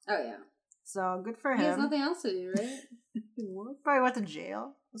 Oh, yeah. So, good for him. He has nothing else to do, right? Probably went to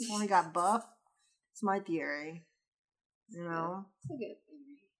jail. That's when he got buff. It's my theory. It's a good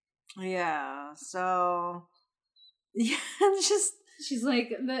theory. Yeah, so... Yeah, it's just... She's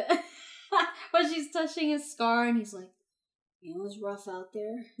like... When she's touching his scar, and he's like, it's rough out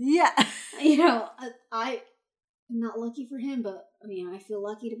there. Yeah. I'm not lucky for him, but I feel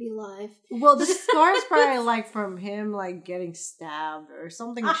lucky to be alive. Well, the scar's probably from him getting stabbed or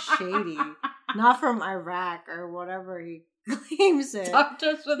something shady, not from Iraq or whatever he claims it.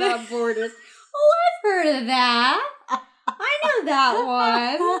 Doctors Without Borders. Oh, I've heard of that. I know that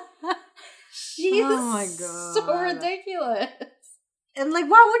one. She's my God. So ridiculous. And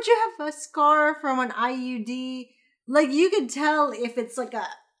why would you have a scar from an IUD? You could tell if it's a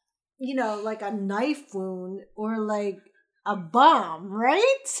knife wound or a bomb,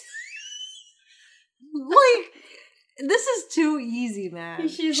 right? This is too easy, man.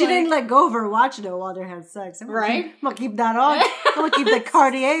 She didn't let go of her watch though while they had sex. I'm gonna keep that on. I'm gonna keep the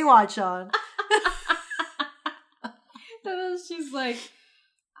Cartier watch on. And then she's like,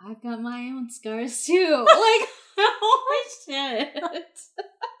 I've got my own scars too. Holy shit.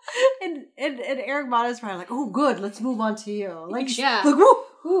 And Eric Bana's probably oh, good, let's move on to you.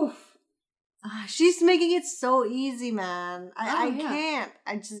 Woo. She's making it so easy, man. I can't.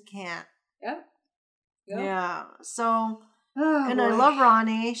 I just can't. Yep. Yeah. So, I love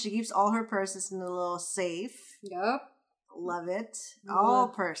Ronnie. She keeps all her purses in the little safe. Yep. Love it. All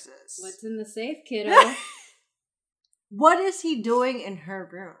purses. What's in the safe, kiddo? What is he doing in her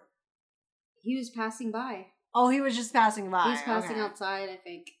room? He was passing by. Oh, he was just passing by. He was passing outside, I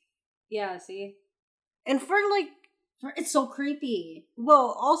think. Yeah, see? And for it's so creepy.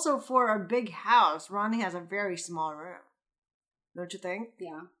 Well, also for a big house, Ronnie has a very small room. Don't you think?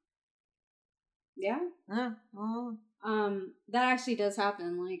 Yeah. Yeah? Well. That actually does happen,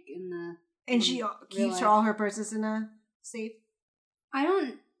 in the... And she keeps all her purses in a safe? I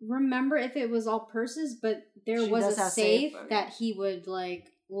don't remember if it was all purses, but there was a safe that he would,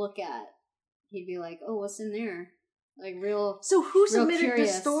 look at. He'd be like, oh, what's in there? So who submitted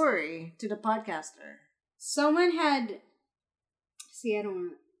this story to the podcaster? Someone had See, I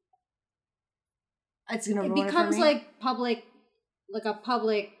don't. It's gonna. It becomes like a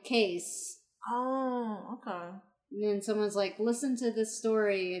public case. Oh, okay. And then someone's like, "Listen to this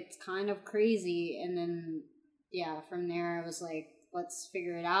story. It's kind of crazy." And then, yeah, from there, I was like, "Let's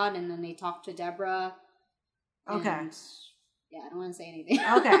figure it out." And then they talked to Deborah. Okay. Yeah, I don't want to say anything.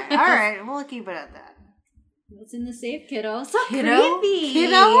 Okay. All right. We'll keep it at that. What's in the safe, kiddo? So Kiddo? creepy.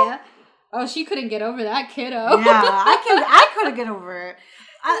 Kiddo? Oh, she couldn't get over that, kiddo. Yeah, I couldn't get over it.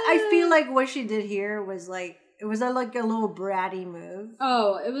 I feel like what she did here was like, it was like a little bratty move.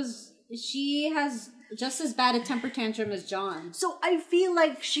 Oh, it was. She has just as bad a temper tantrum as John. So I feel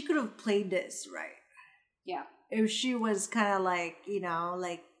like she could have played this right. Yeah. If she was kind of like,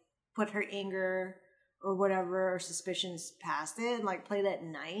 like put her anger or whatever, or suspicions past it, and like played it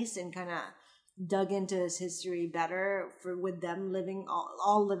nice and kind of dug into his history better with them living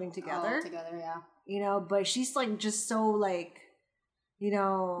all living together. All together, yeah. But she's like just so like, she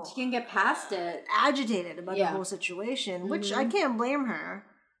can get past it. Agitated about the whole situation, which I can't blame her.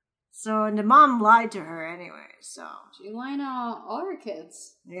 So, and the mom lied to her anyway, so. She lied to all her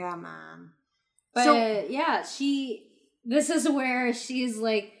kids. Yeah, man. But, yeah, this is where she's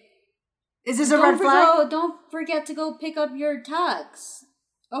like, is this a red flag? Don't forget to go pick up your tux.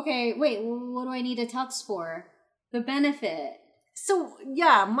 Okay, wait, what do I need a tux for? The benefit. So,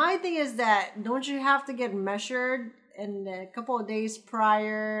 yeah, my thing is that don't you have to get measured in a couple of days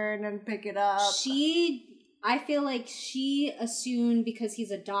prior and then pick it up? I feel like she assumed because he's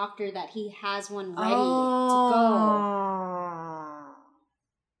a doctor that he has one ready to go.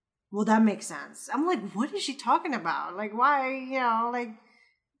 Well, that makes sense. I'm like, what is she talking about? Like, why, like,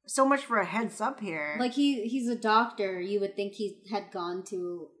 so much for a heads up here. Like, he's a doctor. You would think he had gone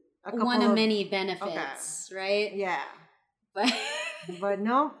to one of many benefits, right? Yeah. But but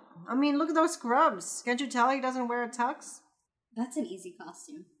no. I mean, look at those scrubs. Can't you tell he doesn't wear a tux? That's an easy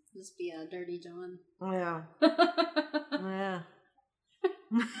costume. Just be a dirty John. Yeah. Yeah.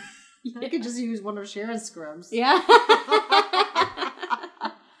 I could just use one of Sharon's scrubs. Yeah.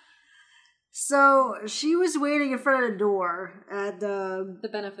 So she was waiting in front of the door at the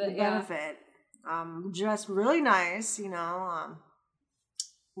benefit. Benefit. Dressed really nice,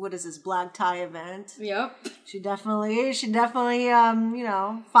 what is this, black tie event? Yep. She definitely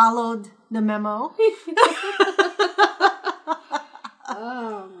followed the memo.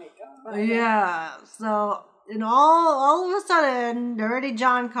 Oh my god. Yeah. So, and all of a sudden, Dirty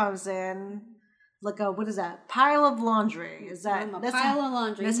John comes in. Like what is that? Pile of laundry. Is that a pile of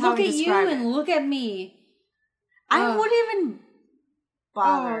laundry? That's look how at you and look at me. I wouldn't even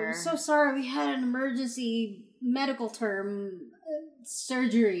bother. Oh, I'm so sorry. We had an emergency medical term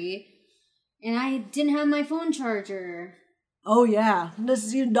surgery, and I didn't have my phone charger. Oh yeah,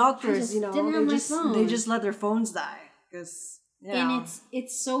 this doctors, they just let their phones die because. And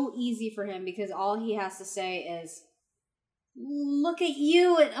it's so easy for him because all he has to say is, "Look at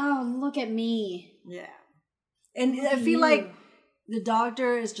you," and look at me. Yeah, and I feel like the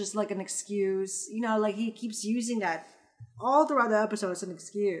doctor is just like an excuse. Like he keeps using that all throughout the episode as an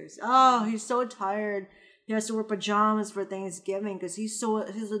excuse. Oh, he's so tired. He has to wear pajamas for Thanksgiving because he's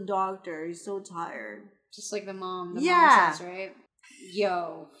a doctor. He's so tired. Just like the mom. The mom says, right?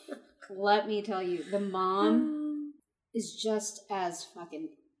 Yo, let me tell you, the mom is just as fucking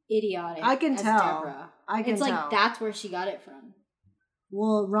idiotic. I can as tell. Deborah. It's like tell. That's where she got it from.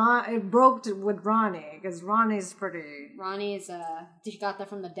 Well, it broke with Ronnie because Ronnie's pretty. Ronnie's she got that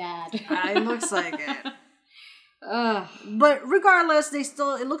from the dad. It looks like it. But regardless,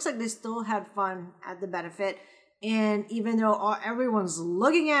 it looks like they still had fun at the benefit, and even though everyone's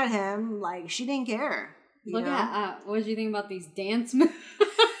looking at him, like she didn't care. Look at what did you think about these dance moves?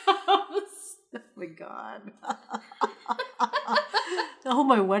 Oh my god! I hope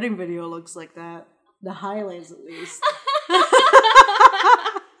my wedding video looks like that. The highlights, at least.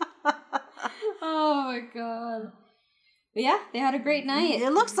 Oh my god! But yeah, they had a great night.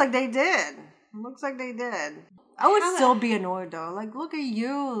 It looks like they did. I would still be annoyed though. Like, look at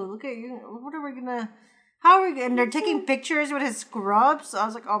you. What are we gonna? How are we? And they're taking pictures with his scrubs. I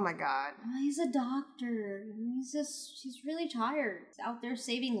was like, oh my god. He's a doctor. He's really tired. He's out there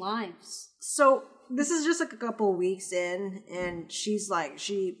saving lives. So this is just like a couple weeks in, and she's like,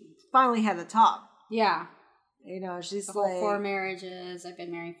 she finally had the top. Yeah. She's the like whole 4 marriages. I've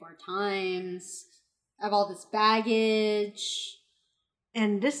been married 4 times. I have all this baggage.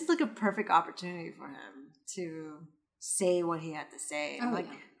 And this is like a perfect opportunity for him to say what he had to say.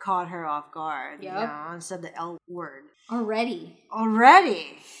 Caught her off guard. Yep. And said the L word. Already.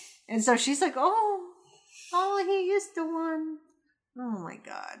 And so she's like, oh, he is the one. Oh my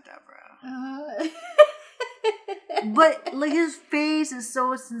god, Deborah. But like his face is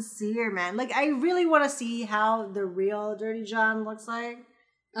so sincere, man. Like I really want to see how the real Dirty John looks like.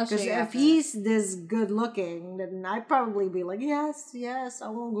 Because if he's this good looking, then I'd probably be like, yes, I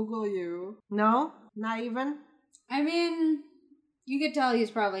won't Google you. No, not even. I mean, you could tell he's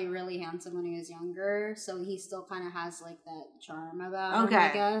probably really handsome when he was younger, so he still kind of has like that charm about him,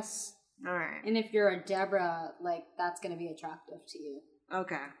 I guess. All right. And if you're a Deborah, like that's gonna be attractive to you.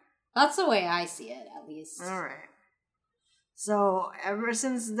 Okay. That's the way I see it, at least. All right. So ever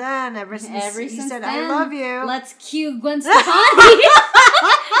since he said, then, "I love you." Let's cue Gwen Stefani.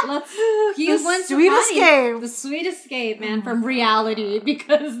 Let's cue Gwen Stefani. Sweet escape. The sweet escape, man, from reality.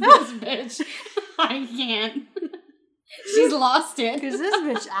 Because this bitch, I can't. She's lost it. Because this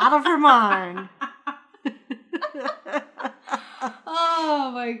bitch out of her mind.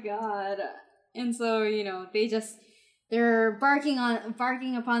 Oh my god! And so they're barking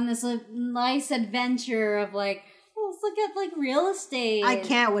upon this nice adventure of like. Let's look at like real estate. I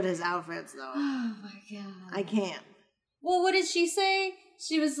can't with his outfits though. Oh my god. I can't. Well, what did she say?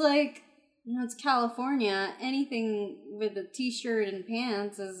 She was like, it's California. Anything with a t-shirt and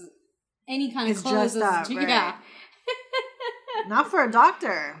pants is any kind of clothes. Dressed up, right? Yeah. Not for a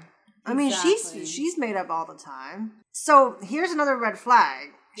doctor. I mean, she's made up all the time. So here's another red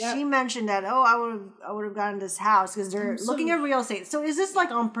flag. Yep. She mentioned that, I would have gotten this house because they're looking at real estate. So is this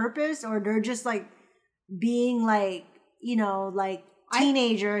like on purpose or they're just like being like, like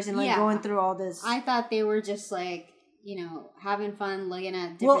teenagers and like going through all this? I thought they were just like, having fun looking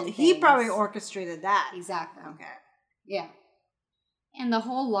at different things. He probably orchestrated that. Exactly. Okay. Yeah. And the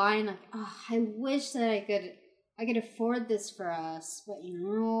whole line, like, I wish that I could afford this for us, but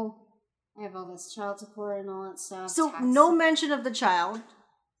I have all this child support and all that stuff. So no mention of the child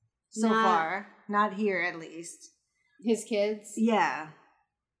so far. Not here, at least. His kids? Yeah.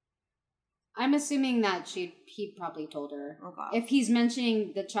 I'm assuming that he probably told her. Okay. If he's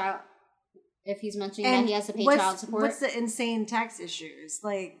mentioning the child, that he has to pay child support. What's the insane tax issues?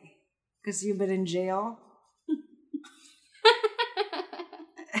 Like, because you've been in jail?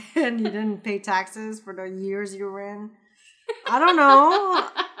 And you didn't pay taxes for the years you were in? I don't know.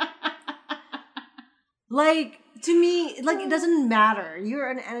 Like, to me, like, it doesn't matter.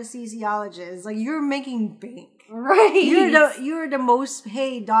 You're an anesthesiologist. Like, you're making bank. Right. You're the most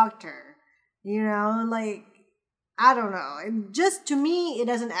paid doctor. Like, I don't know. Just to me, it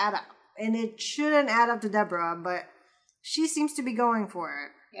doesn't add up. And it shouldn't add up to Deborah, but she seems to be going for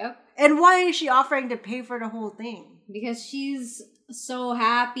it. Yep. And why is she offering to pay for the whole thing? Because she's so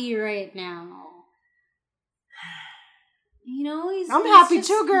happy right now. I'm happy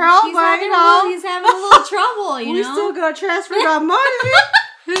too, girl. But, he's having a little trouble, We still got to transfer that money.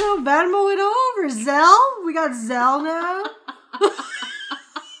 Venmo it over. Zelle? We got Zelle now.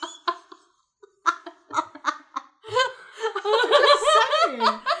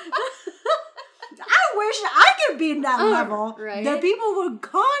 I wish I could be in that level. Right? That people would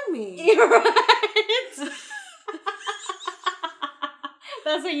con me. Right.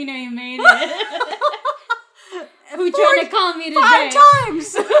 That's how you know you made it. Who tried to call me today? 5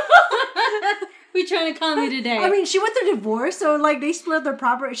 times. Who trying to call me today? I mean, she went through divorce, so like they split their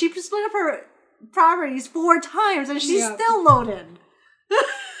property. She split up her properties 4 times, and she's still loaded.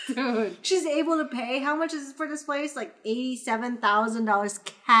 Dude. She's able to pay. How much is it for this place? Like $87,000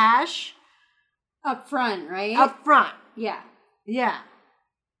 cash. Up front, right? Up front. Yeah. Yeah.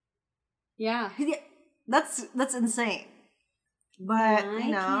 Yeah. That's insane. But,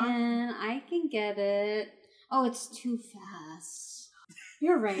 I can get it. Oh, it's too fast.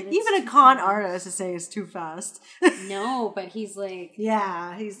 You're right. Even a con artist is saying it's too fast. No, but he's like...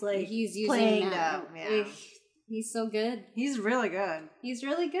 Yeah, he's like... He's using playing that. Yeah. He's so good. He's really good. He's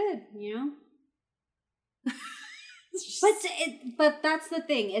really good, But that's the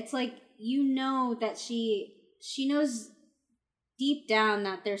thing. It's like, that she knows deep down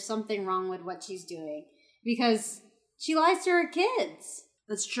that there's something wrong with what she's doing. Because she lies to her kids.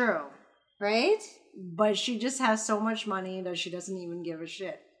 That's true. Right? But she just has so much money that she doesn't even give a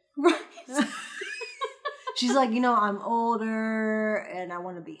shit. Right. She's like, I'm older and I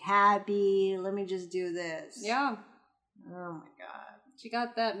want to be happy. Let me just do this. Yeah. Oh my God. She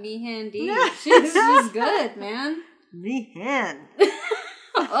got that me-hand D. She's good, man. Me-hand.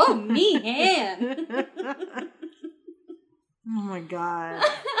 Oh, me-hand. Oh my God.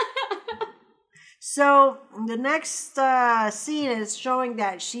 So the next scene is showing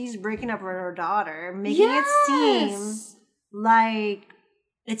that she's breaking up with her daughter, making it seem like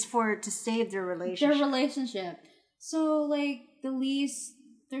it's to save their relationship. So like the lease,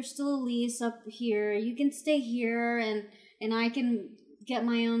 there's still a lease up here. You can stay here, and I can get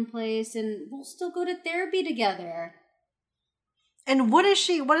my own place, and we'll still go to therapy together. And what is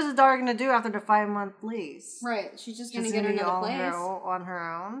the daughter going to do after the 5-month lease? Right. She's just going to get another place. On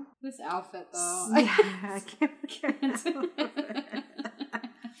her own? This outfit, though. Yeah, I can't.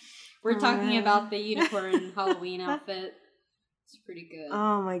 We're talking about the unicorn Halloween outfit. It's pretty good.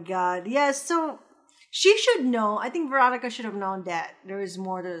 Oh, my God. Yeah, so she should know. I think Veronica should have known that there is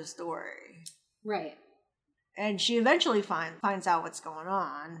more to the story. Right. And she eventually finds out what's going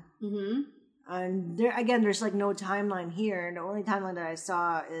on. Mm-hmm. And there's like no timeline here. The only timeline that I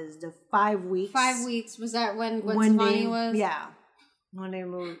saw is the 5 weeks. 5 weeks. Was that when Gwen Stefani was? Yeah. When they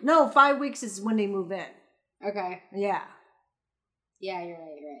moved. No, 5 weeks is when they move in. Okay. Yeah. Yeah, you're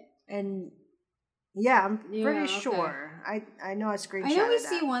right. And yeah, I'm pretty sure. I know I screenshotted I know we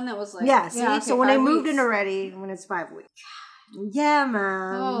see one that was like... Yeah, see? Okay, so when they moved in already, when it's 5 weeks. Yeah,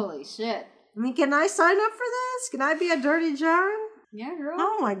 man. Holy shit. I mean, can I sign up for this? Can I be a Dirty John? Yeah, girl.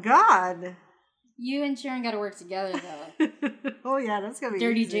 Oh, my God. You and Sharon got to work together, though. Oh, yeah, that's going to be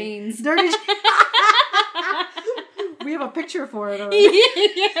Dirty easy. Janes. Dirty Janes. We have a picture for it already.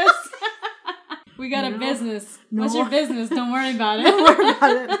 Yes. We got a business. What's your business? Don't worry about it. Don't worry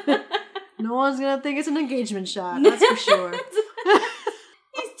about it. No one's going to think it's an engagement shot. That's for sure.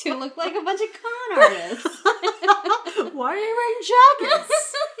 These two look like a bunch of con artists. Why are you wearing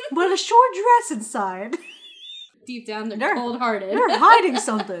jackets? With a short dress inside. Deep down, they're cold-hearted. They're hiding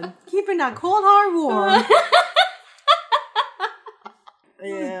something. Keeping that cold heart warm.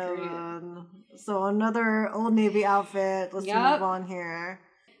 Yeah, man. So another Old Navy outfit. Let's move on here.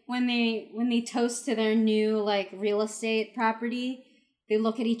 When they toast to their new like real estate property, they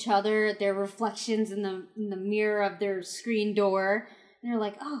look at each other, their reflections in the mirror of their screen door, and they're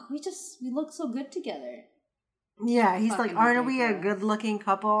like, "Oh, we look so good together." Yeah, he's like, "Aren't we a good-looking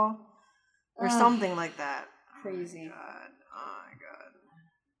couple?" Or something like that. Crazy. Oh my god.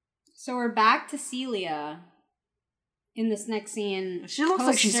 So we're back to Celia in this next scene. She looks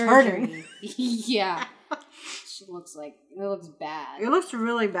like she's hurting. Yeah. It looks bad. It looks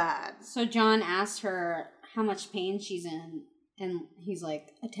really bad. So John asks her how much pain she's in, and he's like,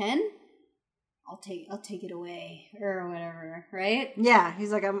 a 10? I'll take it away, or whatever, right? Yeah,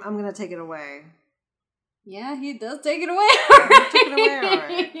 he's like, I'm gonna take it away. Yeah, he does take it away. He took it away,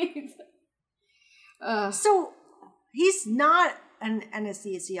 all right. So he's not an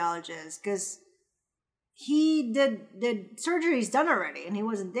anesthesiologist because he did surgery's done already, and he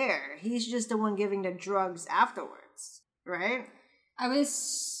wasn't there. He's just the one giving the drugs afterwards, right?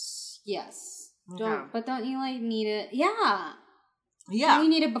 Yes. Okay. Don't you like need it? Yeah. Yeah. Do you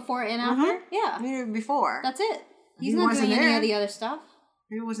need it before and after? Mm-hmm. Yeah. You need it before. That's it. He's not doing any of the other stuff.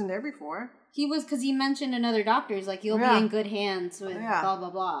 He wasn't there before. He was, because he mentioned another doctor. He's like, you'll be in good hands with blah, blah,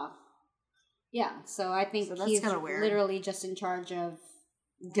 blah. Yeah, so I think he's literally just in charge of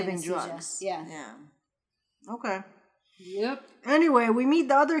giving anesthesia. drugs. Yeah. Okay. Yep. Anyway, we meet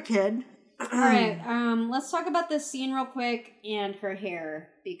the other kid. All right. Let's talk about this scene real quick and her hair,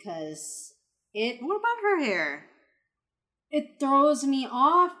 because What about her hair? It throws me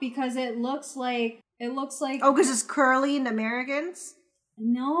off because it looks like. Oh, because it's curly in Americans?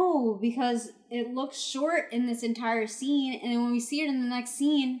 No, because it looks short in this entire scene, and then when we see it in the next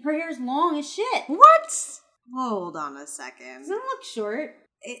scene, her hair's long as shit. What? Hold on a second. Doesn't it look short?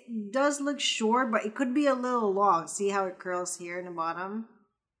 It does look short, but it could be a little long. See how it curls here in the bottom?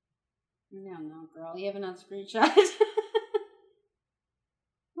 No, girl. You have another screenshot. It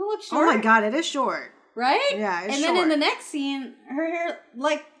looks short. Oh my god, it is short. Right? Yeah, it's short. And then in the next scene, her hair,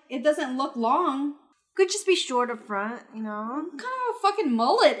 like, it doesn't look long. Could just be short up front, you know? What kind of a fucking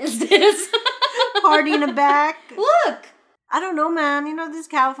mullet is this? Party in the back. Look! I don't know, man. You know, these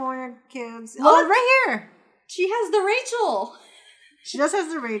California kids. Look. Oh, right here! She has the Rachel. She just has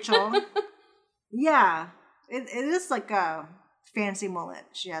the Rachel. Yeah. It is like a fancy mullet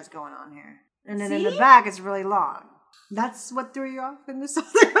she has going on here. And then in the back, it's really long. That's what threw you off in this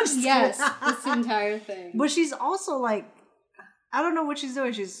other one? Yes, this entire thing. But she's also like, I don't know what she's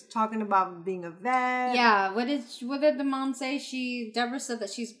doing. She's talking about being a vet. Yeah, what did the mom say? Deborah said that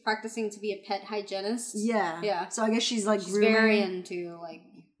she's practicing to be a pet hygienist. Yeah. Yeah. So I guess she's like she's very into like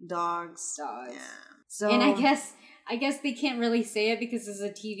dogs. Yeah. So and I guess they can't really say it because it's a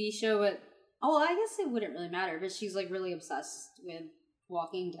TV show, but I guess it wouldn't really matter, but she's like really obsessed with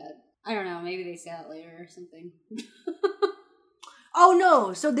Walking Dead. I don't know, maybe they say that later or something. Oh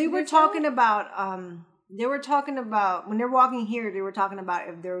no, so they were talking about when they're walking here, they were talking about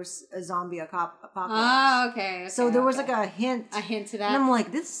if there was a zombie apocalypse. Oh, okay. So there was like a hint to that. And I'm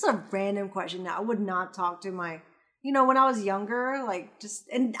like, this is a random question that I would not talk to my, when I was younger, like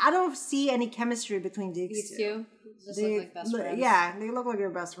and I don't see any chemistry between these two. Just look like best friends. Yeah, they look like your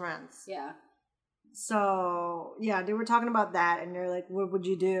best friends. Yeah. So, yeah, they were talking about that, and they're like, what would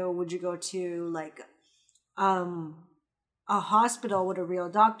you do? Would you go to, like, a hospital with a real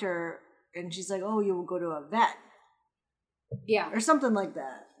doctor? And she's like, oh, you will go to a vet. Yeah. Or something like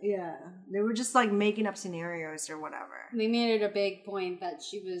that. Yeah. They were just, like, making up scenarios or whatever. They made it a big point that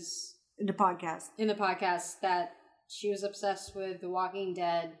she was... In the podcast. That she was obsessed with The Walking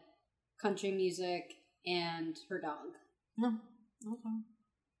Dead, country music, and her dog. No. Okay.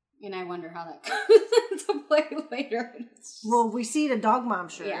 And I wonder how that comes into play later. Well, we see the dog mom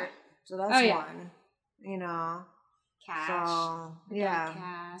shirt. Yeah. So that's one. You know. Cash. So, yeah.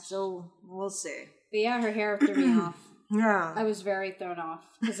 Cash. So, we'll see. But yeah, her hair threw me off. Yeah. I was very thrown off.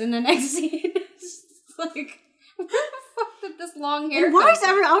 Because in the next scene, it's like, where the fuck did this long hair and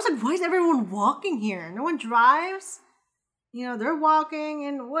I was like, why is everyone walking here? No one drives? You know, they're walking,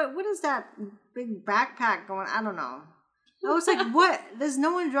 and what is that big backpack going? I don't know. I was like, what? Does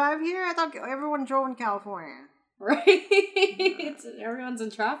no one drive here? I thought everyone drove in California. Right? Everyone's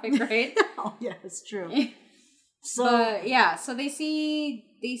in traffic, right? Oh, yeah, it's true. So so they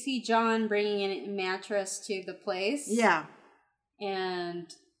see John bringing in a mattress to the place. Yeah.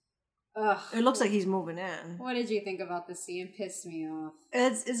 And it looks like he's moving in. What did you think about this scene? It pissed me off.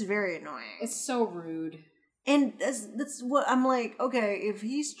 It's very annoying. It's so rude. And that's what I'm like, okay, if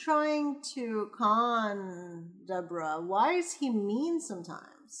he's trying to con Deborah, why is he mean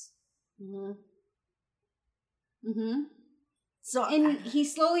sometimes? Mm-hmm. Mm-hmm. So, and he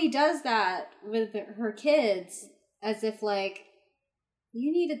slowly does that with her kids, as if like,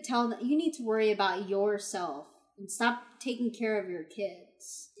 you need to worry about yourself and stop taking care of your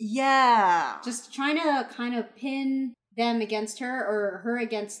kids. Yeah. Just trying to kind of pin them against her or her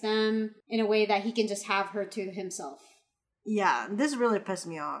against them in a way that he can just have her to himself. Yeah, this really pissed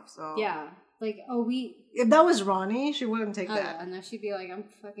me off. So yeah, like if that was Ronnie, she wouldn't take that. Yeah, and then she'd be like, "I'm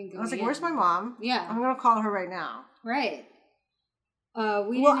fucking going." I was like, "Where's my mom?" Yeah, I'm gonna call her right now. Right.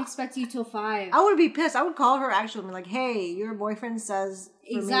 We didn't expect you till 5. I would be pissed. I would call her actually and be like, "Hey, your boyfriend says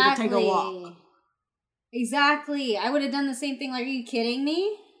for me to take a walk." Exactly. I would have done the same thing. Like, are you kidding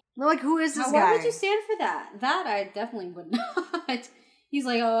me? No, like, who is this guy? Why would you stand for that? That I definitely would not. He's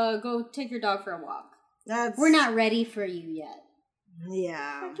like, go take your dog for a walk. We're not ready for you yet.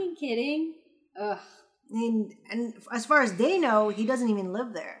 Yeah. Fucking kidding? Ugh. And as far as they know, he doesn't even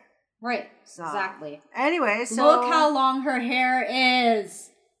live there. Right. So, exactly. Anyway, so... Look how long her hair is.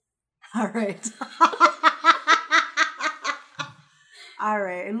 All right. All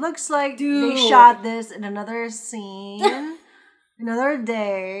right. It looks like they shot this in another scene. Another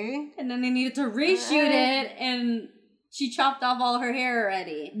day. And then they needed to reshoot it, and she chopped off all her hair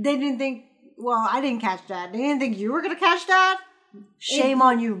already. They didn't think... Well, I didn't catch that. They didn't think you were going to catch that? Shame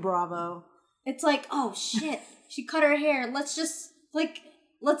on you, Bravo. It's like, oh, shit. She cut her hair. Let's just,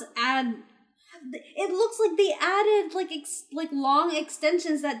 let's add... It looks like they added, like long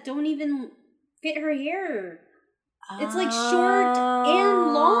extensions that don't even fit her hair. It's, like, short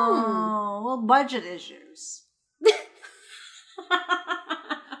and long. Well, budget issues.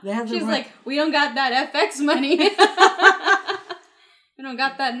 She's like, we don't got that FX money. We don't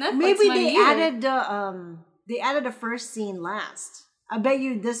got that Netflix Maybe money. Maybe they added the first scene last. I bet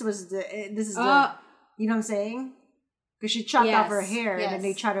you this is the you know what I'm saying? Because she chopped off her hair and then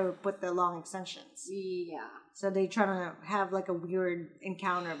they try to put the long extensions. Yeah. So they try to have like a weird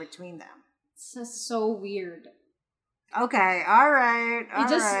encounter between them. It's just so weird. Okay, all right.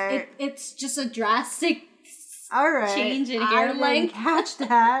 It's just a drastic change in I hair didn't length. Catch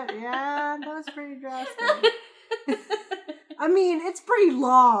that? Yeah, that was pretty drastic. I mean, it's pretty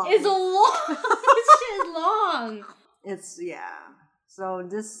long. It's long. This shit is long. It's So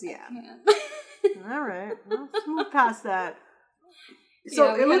this All right, let's move past that.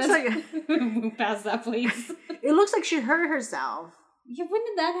 So it looks like move past that, please. It looks like she hurt herself. Yeah, when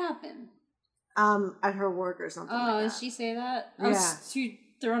did that happen? At her work or something. Oh, like did she say that? Yeah. Was she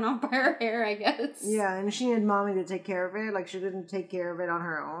thrown off by her hair, I guess. Yeah, and she needed mommy to take care of it. Like, she didn't take care of it on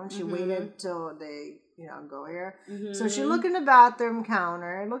her own. She waited till they, go here. Mm-hmm. So she looked in the bathroom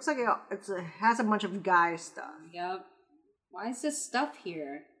counter. It looks like it has a bunch of guy stuff. Yep. Why is this stuff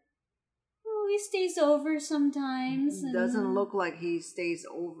here? Oh, he stays over sometimes. It doesn't look like he stays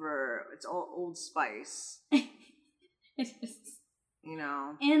over. It's all Old Spice. It is.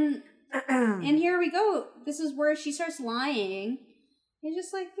 And here we go. This is where she starts lying. He's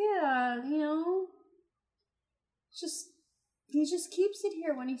just like, he just keeps it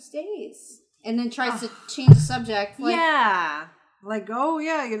here when he stays. And then tries to change the subject. Like, yeah. Like, oh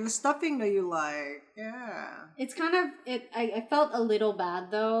yeah, the stuffing that you like. Yeah. It's kind of I felt a little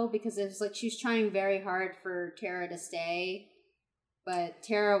bad though, because it was like she was trying very hard for Tara to stay, but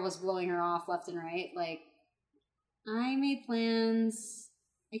Tara was blowing her off left and right. Like, I made plans.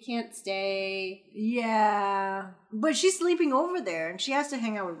 I can't stay. Yeah. But she's sleeping over there and she has to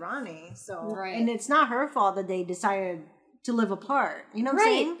hang out with Ronnie. So Right. And it's not her fault that they decided to live apart. You know what I'm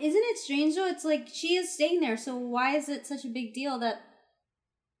Right. saying? Isn't it strange though? It's like she is staying there, so why is it such a big deal that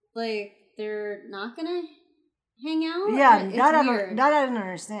like they're not gonna hang out? Yeah, It's that weird. I didn't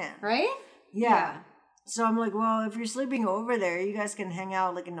understand. Right? Yeah. So I'm like, well, if you're sleeping over there, you guys can hang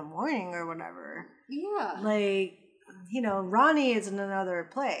out like in the morning or whatever. Yeah. Like, Ronnie is in another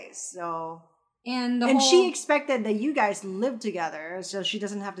place, so And she expected that you guys live together, so she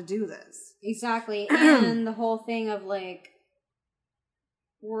doesn't have to do this. Exactly. And the whole thing of like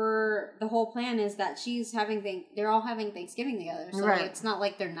the whole plan is that they're all having Thanksgiving together. So Right. like, it's not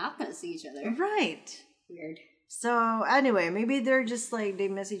like they're not gonna see each other. Right. Weird. So anyway, maybe they're just like they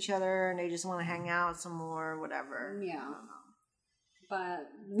miss each other and they just want to hang out some more, whatever. Yeah. But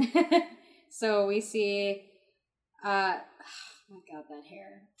so we see oh my god, that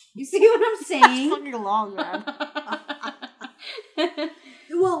hair. You see what I'm saying? That's fucking long, man.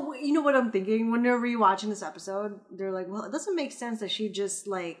 Well, you know what I'm thinking? When they're rewatching this episode, they're like, well, it doesn't make sense that she just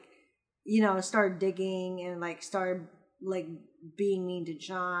like, start digging and like start like being mean to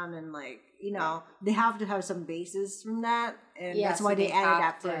John and like, they have to have some basis from that. And Yeah, that's so why they added have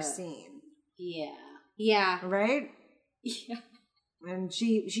that to- first scene. Yeah. Yeah. Right? Yeah. And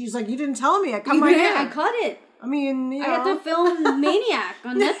she's like, you didn't tell me. I cut my hair. I cut it. I mean, I had to film Maniac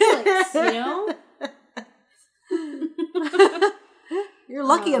on Netflix, You're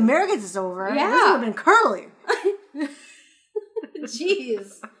lucky Americans is over. Yeah. This would have been curly.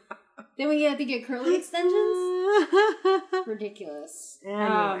 Jeez. Then we have to get curly extensions? Ridiculous.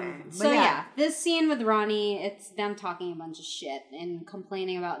 Anyway, So yeah, this scene with Ronnie, it's them talking a bunch of shit and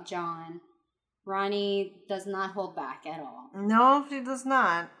complaining about John. Ronnie does not hold back at all. No, she does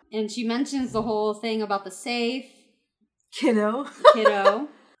not. And she mentions the whole thing about the safe. Kiddo.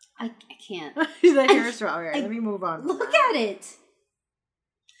 I can't. She's like, here's Alright, let me move on. Look at it.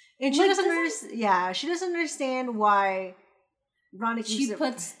 And she doesn't understand. Yeah, she doesn't understand why Ronnie keeps She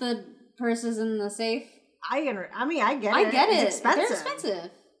puts the purses in the safe. I get it. I get it. It's expensive. They're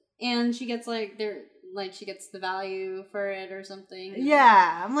expensive. And she gets she gets the value for it or something.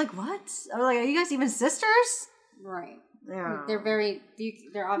 Yeah. I'm like, what? I'm like, are you guys even sisters? Right. Yeah.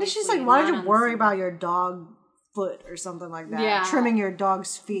 They're obviously. She's like, why don't not you worry on about your dog foot or something like that? Yeah. Trimming your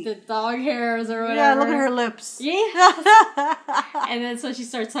dog's feet. the dog hairs or whatever. Yeah, look at her lips. Yeah. And then so she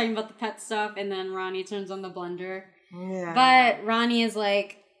starts talking about the pet stuff, and then Ronnie turns on the blender. Yeah. But Ronnie is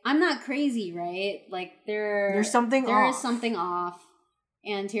like, I'm not crazy, right? Like there's something off.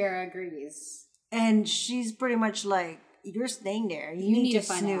 And Tara agrees. And she's pretty much like, you're staying there. You need to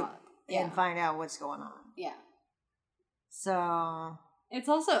find snoop out. Yeah. and find out what's going on. Yeah. So It's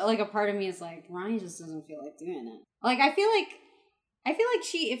also like a part of me is like, Ronnie just doesn't feel like doing it. Like I feel like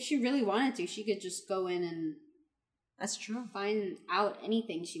if she really wanted to, she could just go in and that's true. find out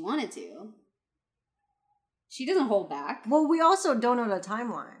anything she wanted to. She doesn't hold back. Well, we also don't know the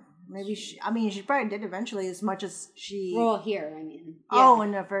timeline. Maybe she probably did eventually as much as she... Well, here, I mean. Oh,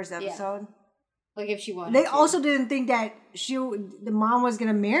 in the first episode? Yeah. Like if she wanted They to. also didn't think that the mom was going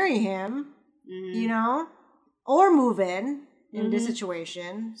to marry him, or move in this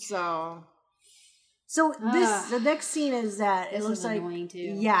situation. So the next scene is that it looks like... annoying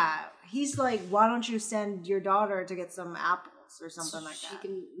too. Yeah. He's like, why don't you send your daughter to get some apples or something like that? She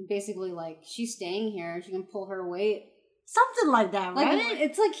can basically she's staying here. She can pull her weight. Something like that, right?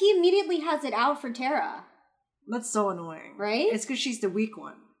 It's like he immediately has it out for Tara. That's so annoying. Right? It's because she's the weak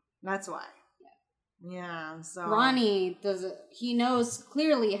one. That's why. Yeah, so... Ronnie he knows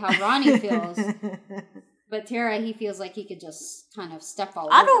clearly how Ronnie feels. But Tara, he feels like he could just kind of step all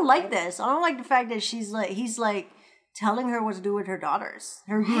over. I don't like this. I don't like the fact that he's like telling her what to do with her daughters.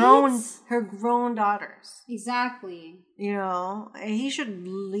 Her grown daughters. Exactly. He should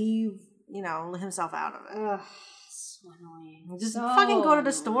leave, himself out of it. Ugh, so annoying. Just fucking go to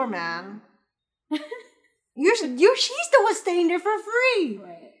the store, man. She's the one staying there for free.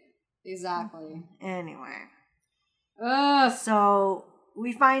 Right. Exactly. Anyway. Ugh. So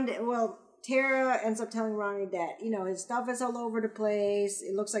we find, Tara ends up telling Ronnie that, his stuff is all over the place.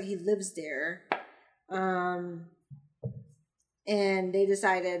 It looks like he lives there. And they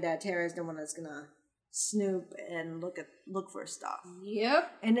decided that Tara's the one that's gonna snoop and look for stuff.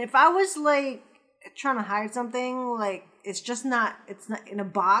 Yep. And if I was like trying to hide something, like it's not in a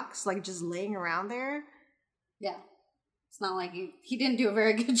box, like just laying around there. Yeah. It's not like he didn't do a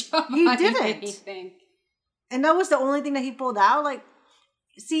very good job. He on didn't. anything. And that was the only thing that he pulled out. Like,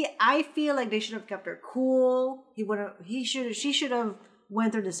 see, I feel like they should have kept her cool. She should have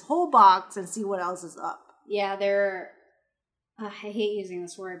went through this whole box and see what else is up. Yeah, I hate using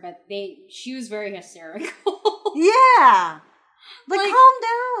this word, but she was very hysterical. Yeah. Like, calm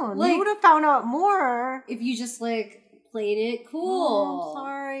down. Like, you would have found out more if you just, like, played it cool. Oh, I'm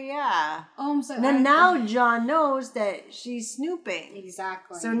sorry, yeah. Oh, I'm sorry. Then now John knows that she's snooping.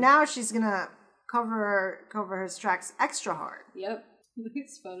 Exactly. So now she's gonna cover his tracks extra hard. Yep.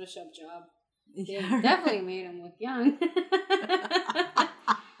 His Photoshop job. Yeah. They definitely made him look young.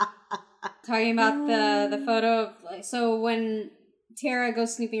 Talking about the photo of, like, so when Tara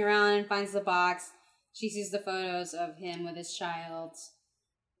goes snooping around and finds the box, she sees the photos of him with his child.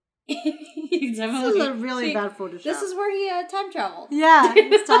 This is a really bad Photoshop. This is where he time traveled. Yeah,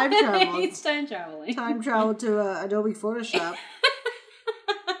 it's time travel. It's time traveling. Time travel to Adobe Photoshop.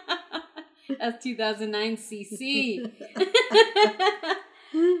 That's 2009 CC.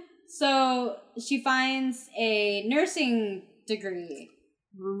 So she finds a nursing degree.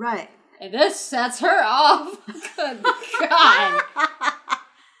 Right. And this sets her off. Good God.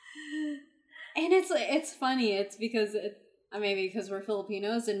 And it's funny. It's because maybe because we're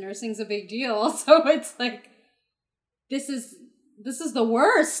Filipinos and nursing's a big deal. So it's like, this is the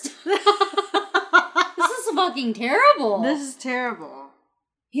worst. This is fucking terrible. This is terrible.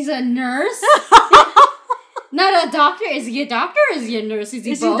 He's a nurse? Not a doctor? Is he a doctor or is he a nurse? Is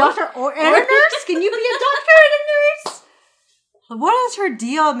he a doctor or a nurse? Can you be a doctor and a nurse? What is her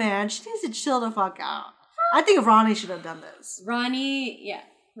deal, man? She needs to chill the fuck out. I think Ronnie should have done this. Ronnie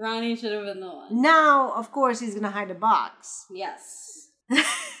should have been the one. Now, of course, he's going to hide the box. Yes.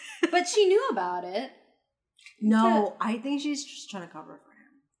 But she knew about it. No, I think she's just trying to cover for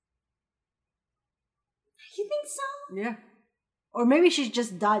him. You think so? Yeah. Or maybe she's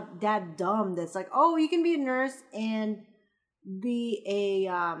just that dumb that's like, oh, you can be a nurse and be a...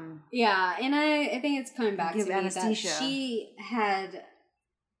 Yeah, and I think it's coming back to me anesthesia. That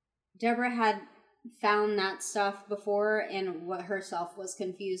Deborah had found that stuff before and what herself was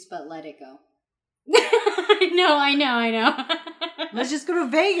confused, but let it go. I know. Let's just go to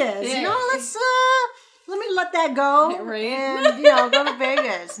Vegas. Yeah. You know, let me let that go. Right. And, go to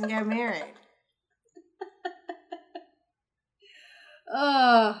Vegas and get married.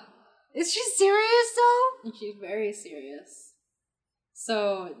 Is she serious though? She's very serious.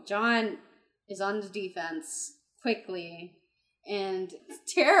 So John is on the defense quickly, and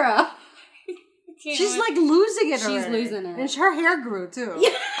Tara, she's like losing it. She's already. losing it, and her hair grew too.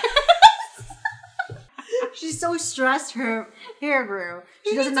 Yeah. She's so stressed. Her hair grew.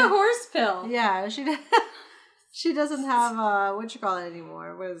 She needs a horse pill. Yeah, she doesn't have what you call it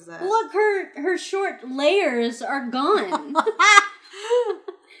anymore. What is that? Look, her short layers are gone.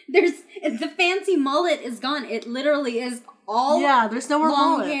 The fancy mullet is gone. It literally is all there's no more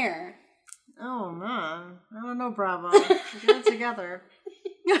long mullet. hair. Oh man, I don't know, Bravo. Get it together.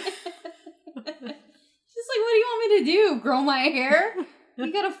 She's like, what do you want me to do? Grow my hair?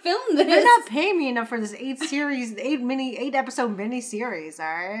 You gotta film this. They're not paying me enough for this 8 episode mini series. All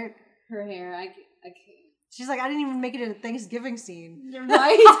right. Her hair, I can't. She's like, I didn't even make it in a Thanksgiving scene. You're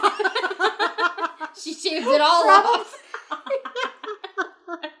right. She shaved it all off.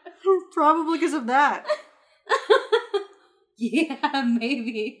 Probably because of that. Yeah,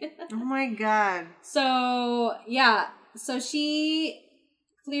 maybe. Oh my God. So, yeah. So she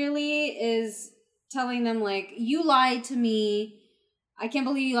clearly is telling them, like, you lied to me. I can't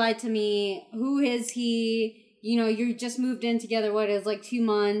believe you lied to me. Who is he? You just moved in together, what is, like 2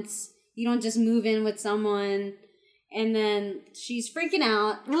 months. You don't just move in with someone. And then she's freaking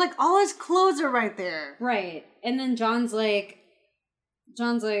out. You're like, all his clothes are right there. Right. And then John's like,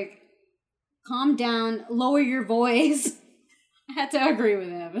 calm down, lower your voice. I had to agree with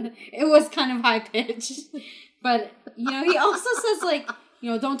him. It was kind of high pitched. But, he also says, like,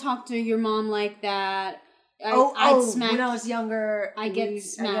 don't talk to your mom like that. I'd smack. When I was younger, I get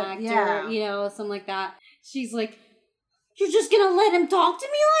smacked yeah. or, something like that. She's like, you're just going to let him talk to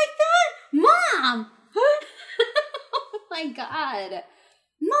me like that? Mom! Oh my God.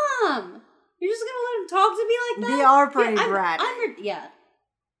 Mom! You're just going to let him talk to me like that? They are pretty bratty. Yeah.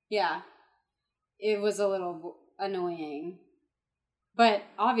 Yeah. It was a little annoying. But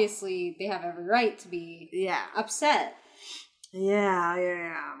obviously, they have every right to be upset. Yeah.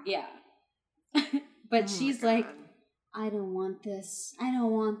 But she's like, I don't want this. I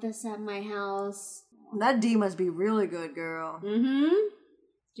don't want this at my house. That D must be really good, girl. Mm-hmm.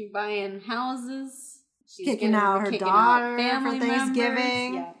 She's buying houses. She's kicking out her daughter for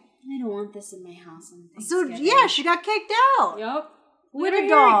Thanksgiving. Yeah. I don't want this in my house on So, Thanksgiving. yeah, she got kicked out. Yep. With a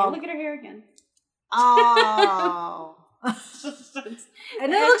dog. Look at her hair again. Oh. And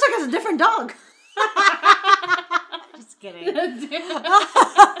it looks like it's a different dog. Just kidding.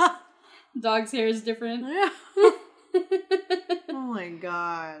 Dog's hair is different. Yeah. Oh my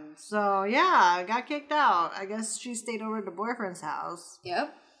god. So yeah, I got kicked out. I guess she stayed over at the boyfriend's house.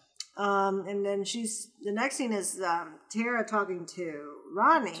 Yep. And then the next scene is Tara talking to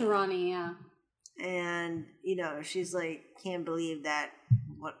Ronnie. To Ronnie, yeah. And, she's like, can't believe that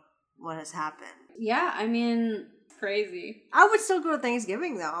what has happened. Yeah, I mean, crazy. I would still go to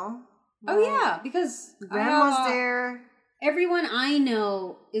Thanksgiving though. Oh yeah, because Grandma's there. Everyone I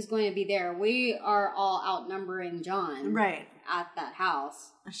know is going to be there. We are all outnumbering John. Right. At that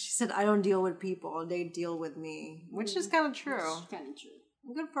house. She said, I don't deal with people. They deal with me. Which is kind of true. Kind of true.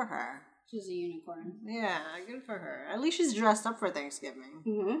 Good for her. She's a unicorn. Yeah, good for her. At least she's dressed up for Thanksgiving.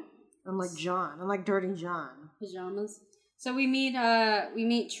 Mm-hmm. Unlike John. Unlike Dirty John. Pajamas. So we meet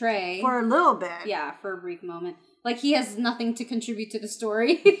Trey. For a little bit. Yeah, for a brief moment. Like he has nothing to contribute to the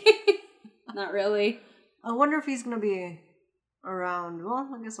story. Not really. I wonder if he's going to be around. Well,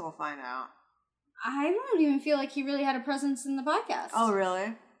 I guess we'll find out. I don't even feel like he really had a presence in the podcast. Oh,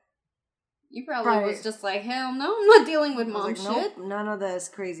 really? You probably was just like, hell no, I'm not dealing with mom shit. Nope, none of this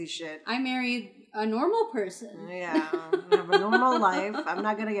crazy shit. I married a normal person. Yeah, I have a normal life. I'm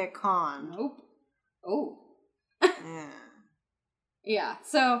not gonna get conned. Nope. Oh. Yeah. Yeah.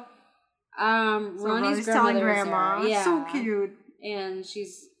 So, Ronnie's telling Grandma. Yeah. So cute. And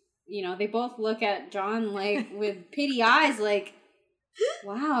she's, they both look at John like with pity eyes, like,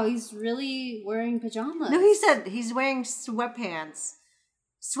 wow, he's really wearing pajamas. No, he said he's wearing sweatpants.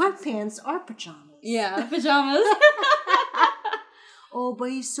 Sweatpants are pajamas. Yeah, pajamas. Oh, but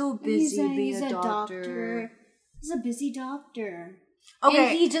he's so busy being a doctor. He's a busy doctor. Okay.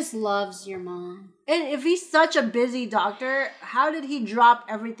 And he just loves your mom. And if he's such a busy doctor, how did he drop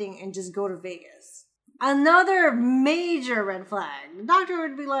everything and just go to Vegas? Another major red flag. The doctor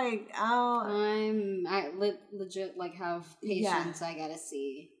would be like, oh. I legit have patients I gotta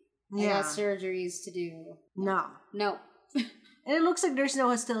see. I got surgeries to do. No. And it looks like there's no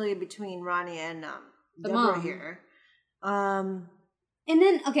hostility between Ronnie and Deborah mom here. And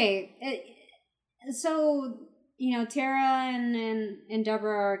then, okay, so, Tara and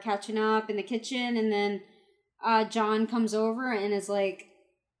Deborah are catching up in the kitchen, and then John comes over and is like,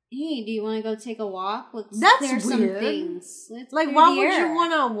 hey, do you want to go take a walk? Let's clear some things. Why would you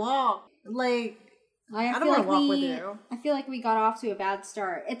want to walk? I don't want to walk with you. I feel like we got off to a bad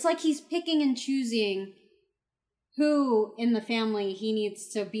start. It's like he's picking and choosing who in the family he needs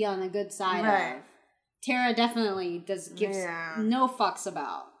to be on the good side of. Tara definitely gives no fucks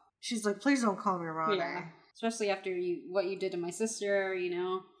about. She's like, please don't call me Ronnie. Yeah. Especially after what you did to my sister,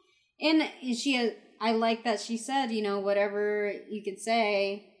 And I like that she said, whatever you could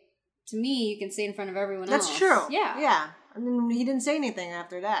say to me, you can say in front of everyone else. That's true. Yeah. Yeah. And then he didn't say anything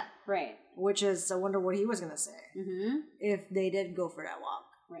after that. Right. Which is, I wonder what he was going to say. Mm-hmm. If they did go for that walk.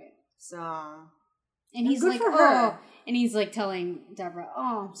 Right. So. And he's like, oh. And he's like telling Deborah,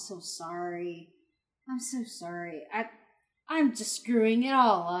 oh, I'm so sorry. I'm so sorry. I'm just screwing it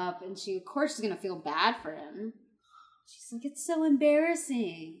all up. And she, of course, is going to feel bad for him. She's like, it's so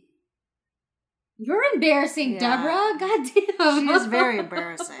embarrassing. You're embarrassing, Deborah. God damn. She is very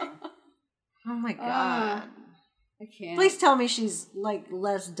embarrassing. Oh my God. I can't. Please tell me she's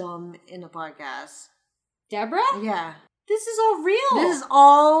less dumb in the podcast. Deborah? Yeah. This is all real. This is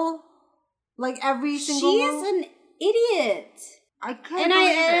all every single. She is an idiot. I can't. And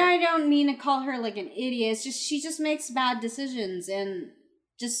I don't mean to call her an idiot. It's just she just makes bad decisions and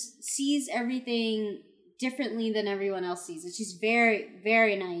just sees everything differently than everyone else sees it. She's very,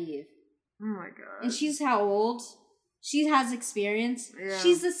 very naive. Oh my God. And she's how old? She has experience. Yeah.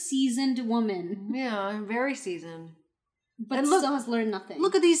 She's a seasoned woman. Yeah, very seasoned. But still has learned nothing.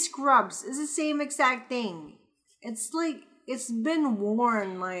 Look at these scrubs. It's the same exact thing. It's it's been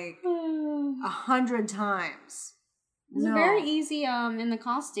worn 100 times. It's very easy in the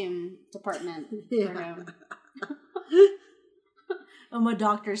costume department for him. I'm a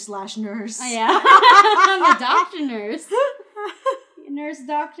doctor / nurse. Oh, yeah. I'm a doctor nurse. Nurse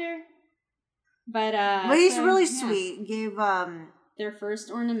doctor. But he's really sweet. Gave their first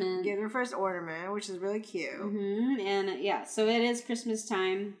ornament. Which is really cute. Mm-hmm. And so it is Christmas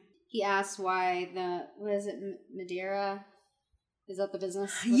time. He asks why Madeira? Is that the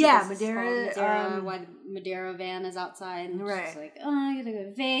business? Madeira. Why the Madeira van is outside. And right. She's like, oh, I gotta go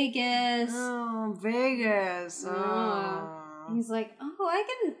to Vegas. Oh, Vegas. Oh. And he's like, oh,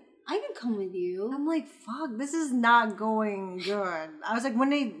 I can come with you. I'm like, fuck, this is not going good. I was like, when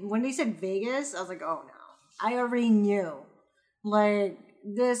they said Vegas, I was like, oh no. I already knew. Like,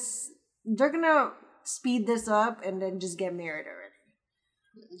 they're gonna speed this up and then just get married already.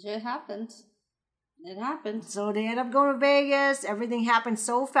 It happened. It happened. So they end up going to Vegas. Everything happened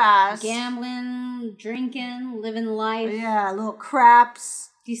so fast. Gambling, drinking, living life. Yeah, little craps.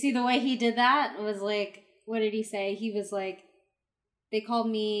 Do you see the way he did that? It was like, what did he say? He was like, they called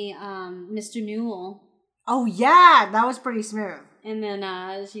me Mr. Newell. Oh, yeah. That was pretty smooth. And then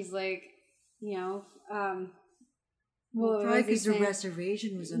she's like, you know, well, probably because the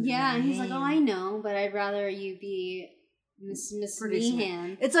reservation was under yeah, and he's name. like, oh, I know, but I'd rather you be Miss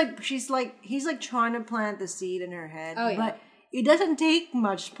Meehan. It's like he's like trying to plant the seed in her head. Oh, yeah. But it doesn't take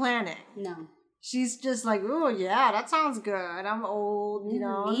much planning. No. She's just like, oh, yeah, that sounds good. I'm old, you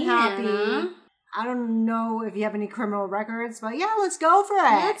know, I'm Meehan, happy. huh? I don't know if you have any criminal records, but yeah, let's go for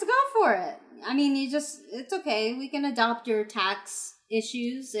it. Let's go for it. I mean, it's okay. We can adopt your tax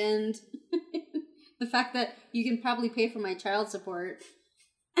issues and the fact that you can probably pay for my child support.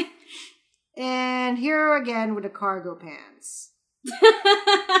 And here again with the cargo pants.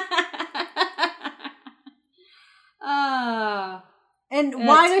 And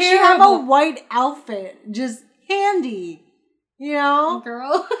why does she have a white outfit? Just handy. You know?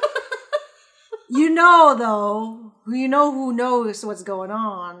 Girl. You know, though, who knows what's going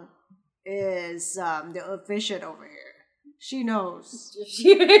on is the officiant over here. She knows.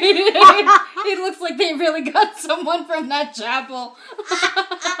 It looks like they really got someone from that chapel.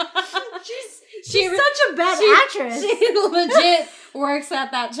 She's such a bad actress. She legit works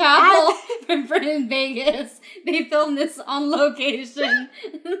at that chapel in Vegas. They filmed this on location.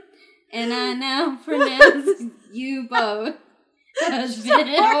 And I now pronounce you both husband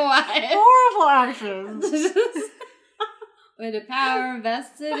and wife. Horrible actress. With the power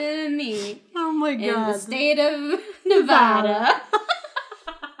vested in me. Oh my God. In the state of Nevada.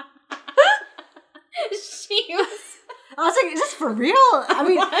 I was like, is this for real? I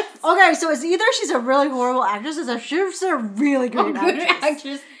mean, okay, so it's either she's a really horrible actress or she's a really great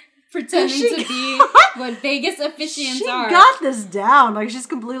actress. Pretending to be what Vegas officiants are. She got this down. Like,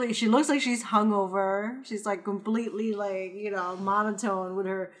 she looks like she's hungover. She's like completely like, you know, monotone with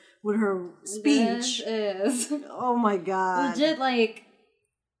her speech. This is. Oh my God. Legit, like,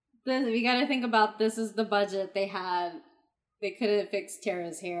 we gotta think about this is the budget they had. They couldn't fix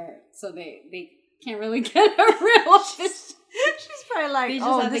Tara's hair, so they can't really get a real fish. She's probably like, they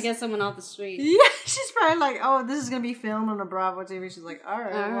just have to get someone off the street. Yeah, she's probably like, oh, this is gonna be filmed on a Bravo TV. She's like, all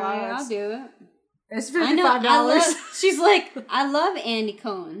right, I'll do it. It's $55. She's like, I love Andy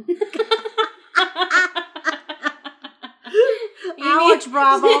Cohen. How much,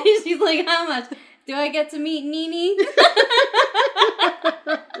 Bravo? She's like, how much? Do I get to meet Nene?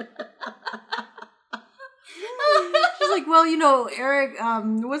 She's like, well, you know, Eric,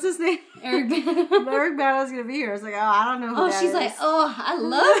 what's his name? Eric Bana. Eric Bana's gonna be here. It's like, oh, I don't know who that she's is. like, oh, I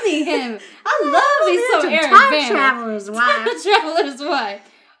love him. I love me some Eric Time Bana. Traveler's Wife. Time Traveler's Wife.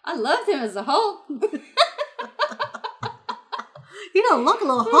 I loved him as a Hulk. He don't look a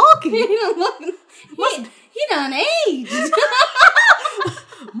little hulky. He done aged.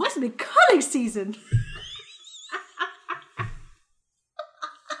 Must be cutting season.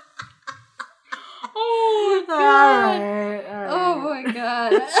 Oh my God. All right. Oh my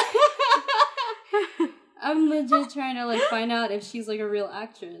God. I'm legit trying to like find out if she's like a real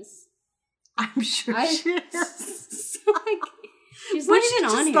actress. I'm sure she is. Like, she's not even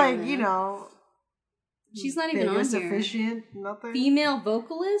on here. Like, you know, she's not even on here. Officiant, nothing. Female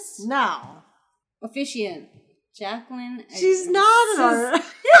vocalist? No. Officiant. Jacqueline. She's not on her.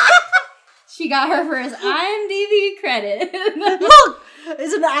 She got her first IMDb credit. Look,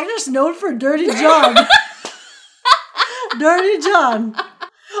 is an actress known for Dirty John. Dirty John.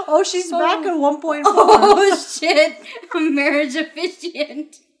 Oh, she's back at 1.4. Oh shit! Marriage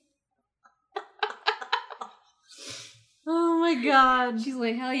officiant. Oh my God. She's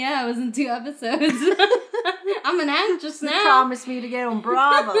like, hell yeah, I was in 2 episodes. I'm an actress now. You promised me to get on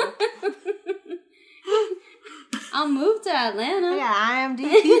Bravo. I'll move to Atlanta. Yeah,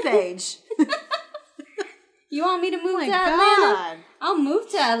 IMDb page. You want me to move to Atlanta? God. I'll move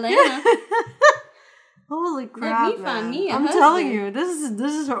to Atlanta. Holy crap! Let me find me a I'm husband. telling you, this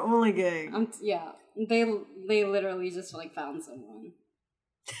is her only gig. Yeah, they literally just like found someone.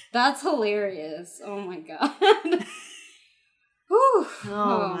 That's hilarious. Oh my God.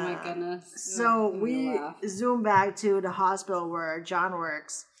 Oh my goodness. So we zoom back to the hospital where John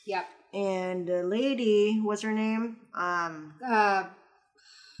works. Yep. And the lady, what's her name?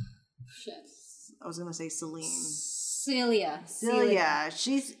 Shit. I was gonna say Celine. Celia.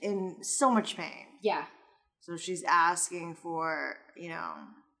 She's in so much pain. Yeah. So she's asking for,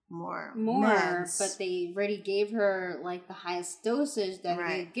 more meds. But they already gave her like the highest dosage that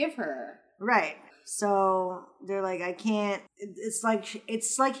they give her. Right. So they're like, I can't. It's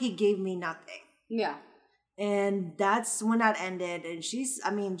like he gave me nothing. Yeah. And that's when that ended. And she's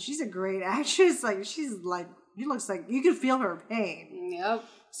a great actress. Like, she looks like you can feel her pain. Yep.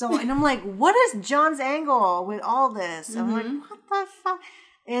 So, and I'm like, what is John's angle with all this? Mm-hmm. I'm like, what the fuck?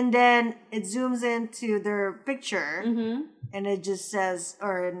 And then it zooms into their picture, and it just says,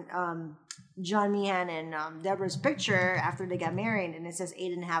 John Meehan and Deborah's picture after they got married, and it says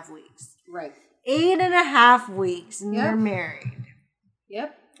 8.5 weeks. Right. 8.5 weeks, and they're married.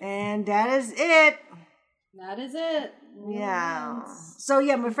 Yep. And that is it. That is it. Yeah. So,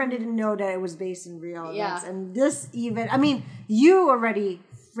 yeah, my friend didn't know that it was based in real events. And this even, you already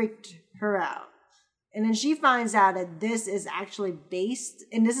freaked her out. And then she finds out that this is actually based,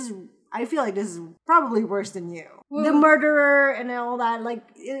 and I feel like this is probably worse than you. Well, the murderer and all that, like,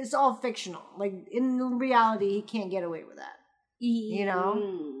 it's all fictional. Like, in reality, he can't get away with that. You know?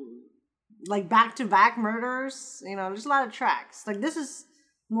 Like, back-to-back murders. There's a lot of tracks. Like, this is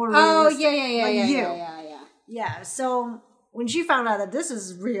more realistic. Yeah, so when she found out that this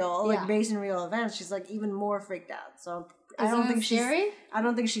is real, like, based in real events, she's, like, even more freaked out. So I don't think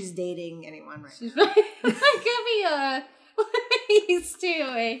she's dating anyone right now. Give me a please stay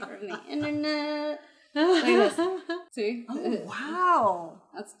away from the internet. See? Oh, wow.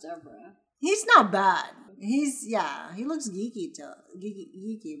 That's Deborah. He's not bad. He looks geeky,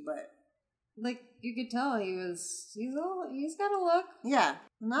 but like you could tell he's got a look. Yeah,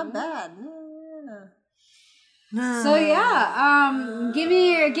 not bad. So give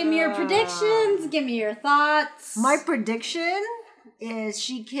me your predictions. Give me your thoughts. My prediction is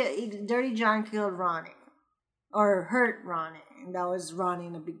Dirty John killed Ronnie, or hurt Ronnie. And that was Ronnie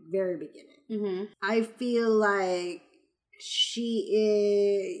in the very beginning. Mm-hmm. I feel like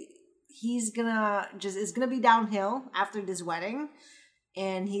it's gonna be downhill after this wedding,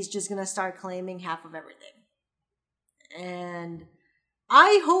 and he's just gonna start claiming half of everything. And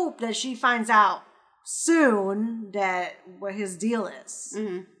I hope that she finds out soon that what his deal is,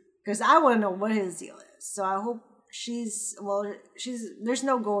 because I want to know what his deal is. So I hope there's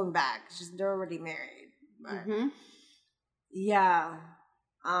no going back. They're already married. But yeah,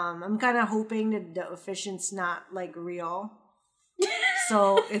 I'm kind of hoping that the officiant's not like real,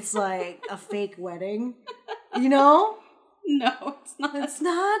 so it's like a fake wedding. No, it's not. It's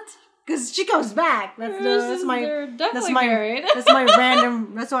not. Because she comes back. That's my married. That's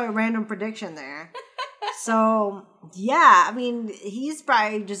my random prediction there. So yeah, he's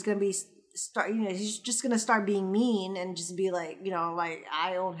probably just gonna be he's just gonna start being mean and just be like, like,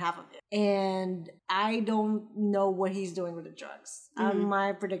 I own half of it, and I don't know what he's doing with the drugs.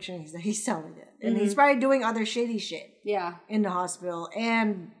 My prediction is that he's selling it, and he's probably doing other shady shit. Yeah, in the hospital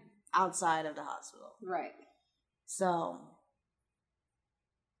and outside of the hospital. Right. So.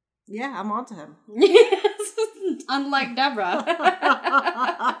 Yeah, I'm onto him. Unlike Deborah.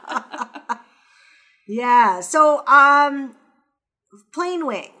 Yeah, so, plain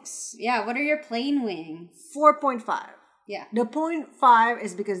wings. Yeah, what are your plain wings? 4.5. Yeah. The 0.5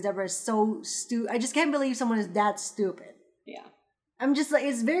 is because Deborah is so stupid. I just can't believe someone is that stupid. Yeah. I'm just like,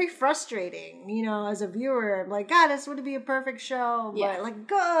 it's very frustrating, as a viewer. I'm like, God, this would be a perfect show. Yeah. But, like,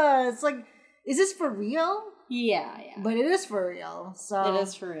 God, it's like, is this for real? Yeah. But it is for real. So it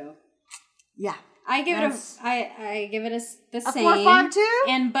is for real. Yeah. I give it the same. 4.5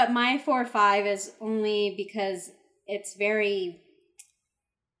 too? But my 4.5 is only because it's very.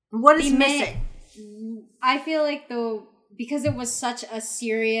 What is missing? I feel like because it was such a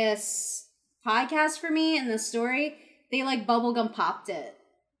serious podcast for me and the story, they like bubblegum popped it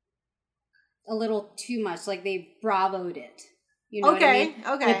a little too much. Like they bravoed it. You know what I mean?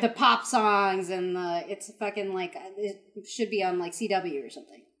 Okay. With the pop songs and it's fucking like, it should be on like CW or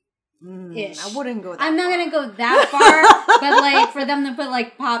something. I wouldn't go that I'm not going to go that far, but like for them to put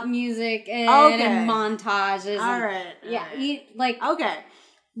like pop music and montages. All right. Yeah. Okay.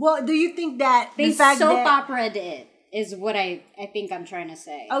 Well, do you think that they soap opera it is what I think I'm trying to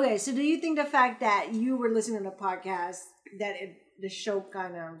say. Okay. So do you think the fact that you were listening to the podcast that the show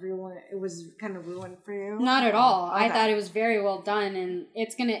kind of ruined, it was kind of ruined for you? Not at all. Okay. I thought it was very well done, and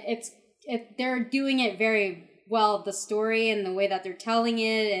they're doing it very well, the story and the way that they're telling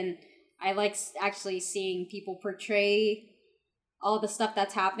it, and I like actually seeing people portray all the stuff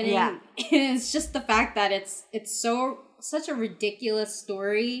that's happening. Yeah. It's just the fact that it's such a ridiculous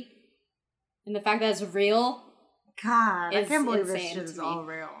story, and the fact that it's real. God, I can't believe this shit is all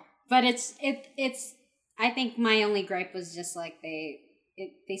real. But I think my only gripe was just like they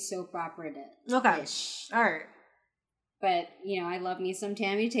soap operaed it. Okay. All right. But, I love me some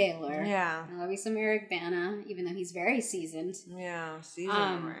Tammy Taylor. Yeah. I love me some Eric Bana, even though he's very seasoned. Yeah,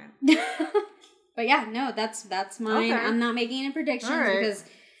 seasoned, right. But yeah, no, that's mine. Okay. I'm not making any predictions right. because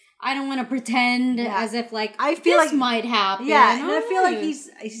I don't want to pretend as if I feel this like might happen. Yeah, and I feel like he's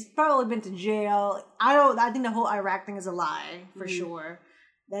probably been to jail. I think the whole Iraq thing is a lie for sure.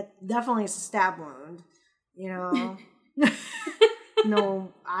 That definitely is a stab wound.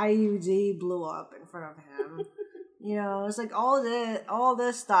 No IUD blew up in front of him. It's like all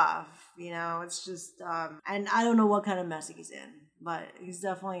this stuff. It's just and I don't know what kind of mess he's in, but he's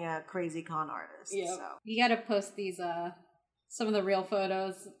definitely a crazy con artist. Yeah, so. You got to post these some of the real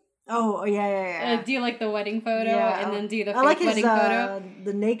photos. Oh yeah. Do like the wedding photo and then do the fake like wedding photo.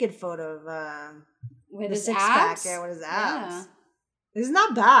 The naked photo of with the his six abs. pack. Yeah, with his abs. Yeah. It's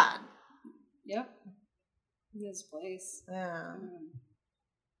not bad. Yep. This place. Yeah.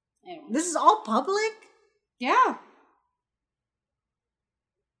 I don't know. This is all public? Yeah.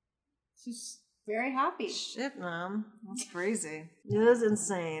 She's very happy. Shit, man. That's crazy. It is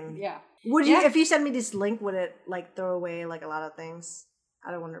insane. Yeah. Would you, if you send me this link, would it like throw away like a lot of things?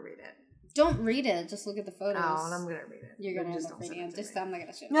 I don't want to read it. Don't read it. Just look at the photos. Oh, and I'm gonna read it. You're gonna just end up don't reading it. send Just to me. I'm not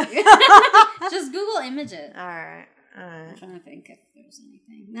gonna show it to you. Just Google image it. All right. I'm trying to think if there's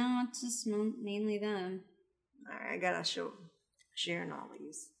anything. No, it's just mainly them. All right. I gotta show Sharon all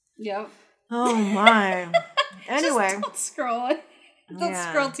these. Yep. Oh my. Anyway. Just don't scroll it. Don't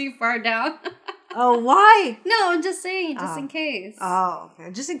scroll too far down. Oh, why? No, I'm just saying, just in case. Oh, okay.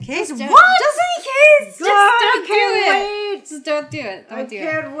 Just in case. Just What? Just in case. God, Just don't I can't do wait. it. Just don't do it. Don't do it.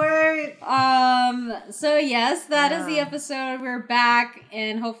 I can't wait. So yes, that is the episode. We're back,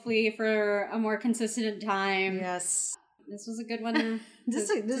 and hopefully for a more consistent time. Yes. This was a good one. This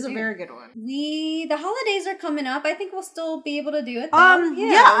is a very good one. The holidays are coming up. I think we'll still be able to do it. I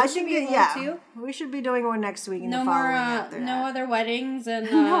think to. we should be doing one next week and No the more, following after no that. other weddings and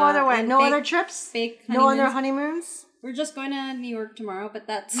no other way, and no fake, other trips, fake no honeymoons. other honeymoons. We're just going to New York tomorrow, but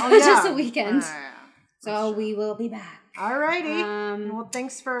that's Oh, yeah. just a weekend. So Sure. we will be back. Alrighty. Well,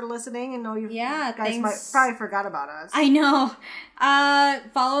 thanks for listening. And know you guys thanks. might probably forgot about us. I know.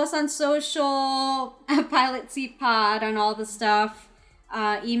 Follow us on social, Pilot Seat Pod on all the stuff.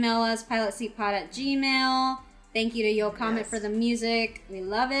 Email us, pilotseatpod@gmail.com. Thank you to Yo Comet for the music. We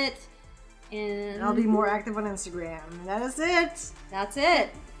love it. And I'll be more active on Instagram. That is it. That's it.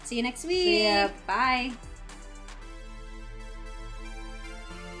 See you next week. See ya. Bye.